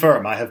 Can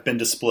confirm. I have been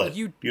to Split.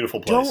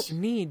 Beautiful place. You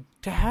don't need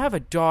to have a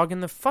dog in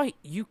the fight.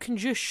 You can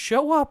just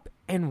show up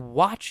and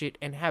watch it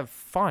and have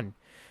fun.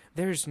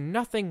 There's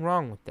nothing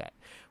wrong with that.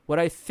 What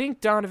I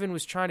think Donovan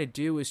was trying to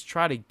do is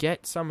try to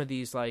get some of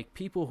these like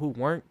people who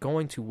weren't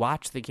going to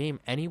watch the game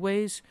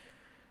anyways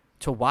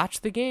to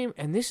watch the game,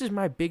 and this is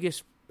my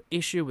biggest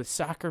issue with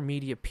soccer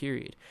media,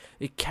 period.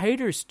 It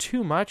caters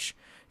too much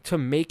to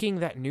making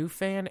that new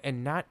fan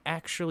and not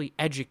actually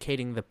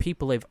educating the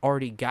people they've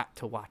already got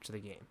to watch the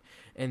game.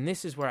 And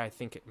this is where I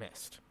think it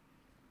missed.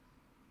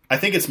 I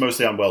think it's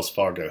mostly on Wells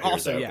Fargo here,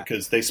 Also, though, yeah.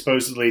 because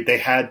they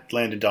had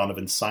Landon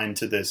Donovan signed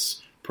to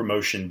this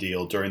promotion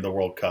deal during the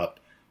World Cup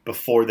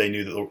before they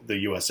knew that the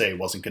USA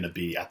wasn't going to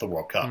be at the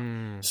World Cup.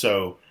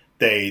 So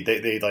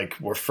they like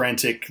were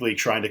frantically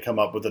trying to come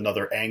up with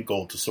another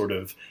angle to sort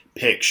of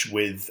pitch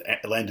with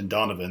Landon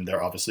Donovan,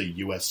 their obviously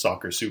U.S.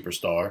 soccer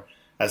superstar,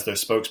 as their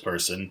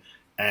spokesperson,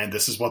 and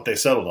this is what they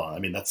settled on. I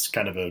mean, that's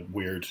kind of a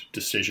weird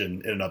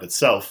decision in and of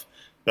itself,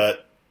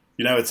 but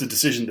you know, it's a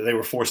decision that they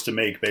were forced to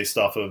make based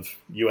off of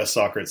U.S.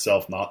 soccer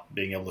itself not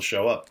being able to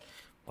show up.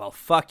 Well,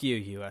 fuck you,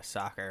 U.S.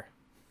 soccer.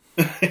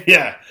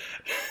 Yeah.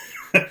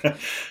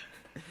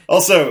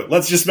 Also,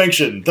 let's just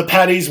mention, the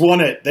Paddies won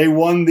it. They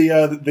won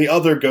the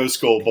other Ghost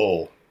Goal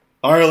Bowl.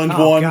 Ireland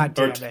won,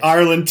 or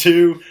Ireland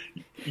 2,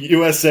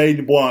 USA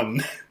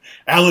 1.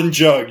 Alan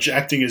Judge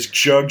acting as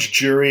judge,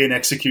 jury, and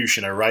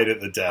executioner right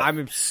at the death.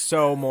 I'm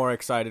so more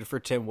excited for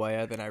Tim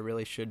Weah than I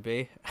really should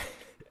be.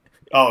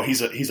 Oh,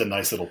 he's a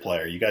nice little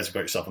player. You guys have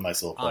got yourself a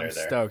nice little player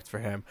there. I'm stoked for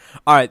him.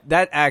 All right,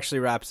 that actually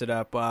wraps it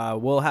up.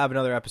 We'll have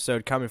another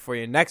episode coming for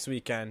you next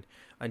weekend.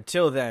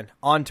 Until then,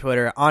 on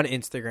Twitter, on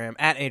Instagram,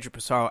 at Andrew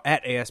Pissarro,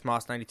 at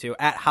ASMoss92,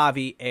 at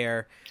Javi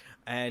Air.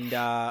 And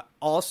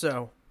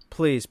also,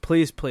 please,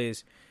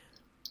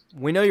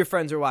 we know your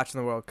friends are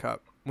watching the World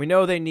Cup. We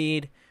know they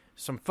need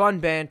some fun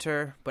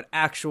banter, but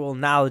actual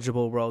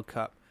knowledgeable World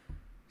Cup.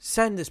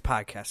 Send this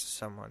podcast to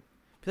someone.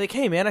 Be like,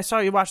 hey, man, I saw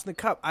you watching the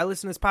Cup. I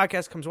listen to this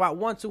podcast. Comes out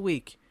once a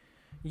week.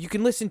 You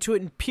can listen to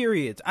it in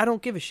periods. I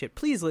don't give a shit.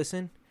 Please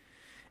listen.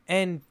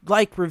 And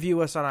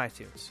review us on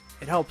iTunes.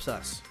 It helps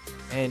us.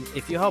 And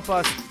if you help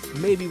us,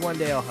 maybe one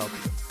day I'll help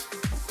you.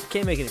 I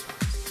can't make any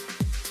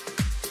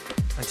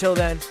promises. Until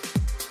then.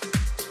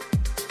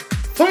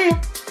 See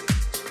ya.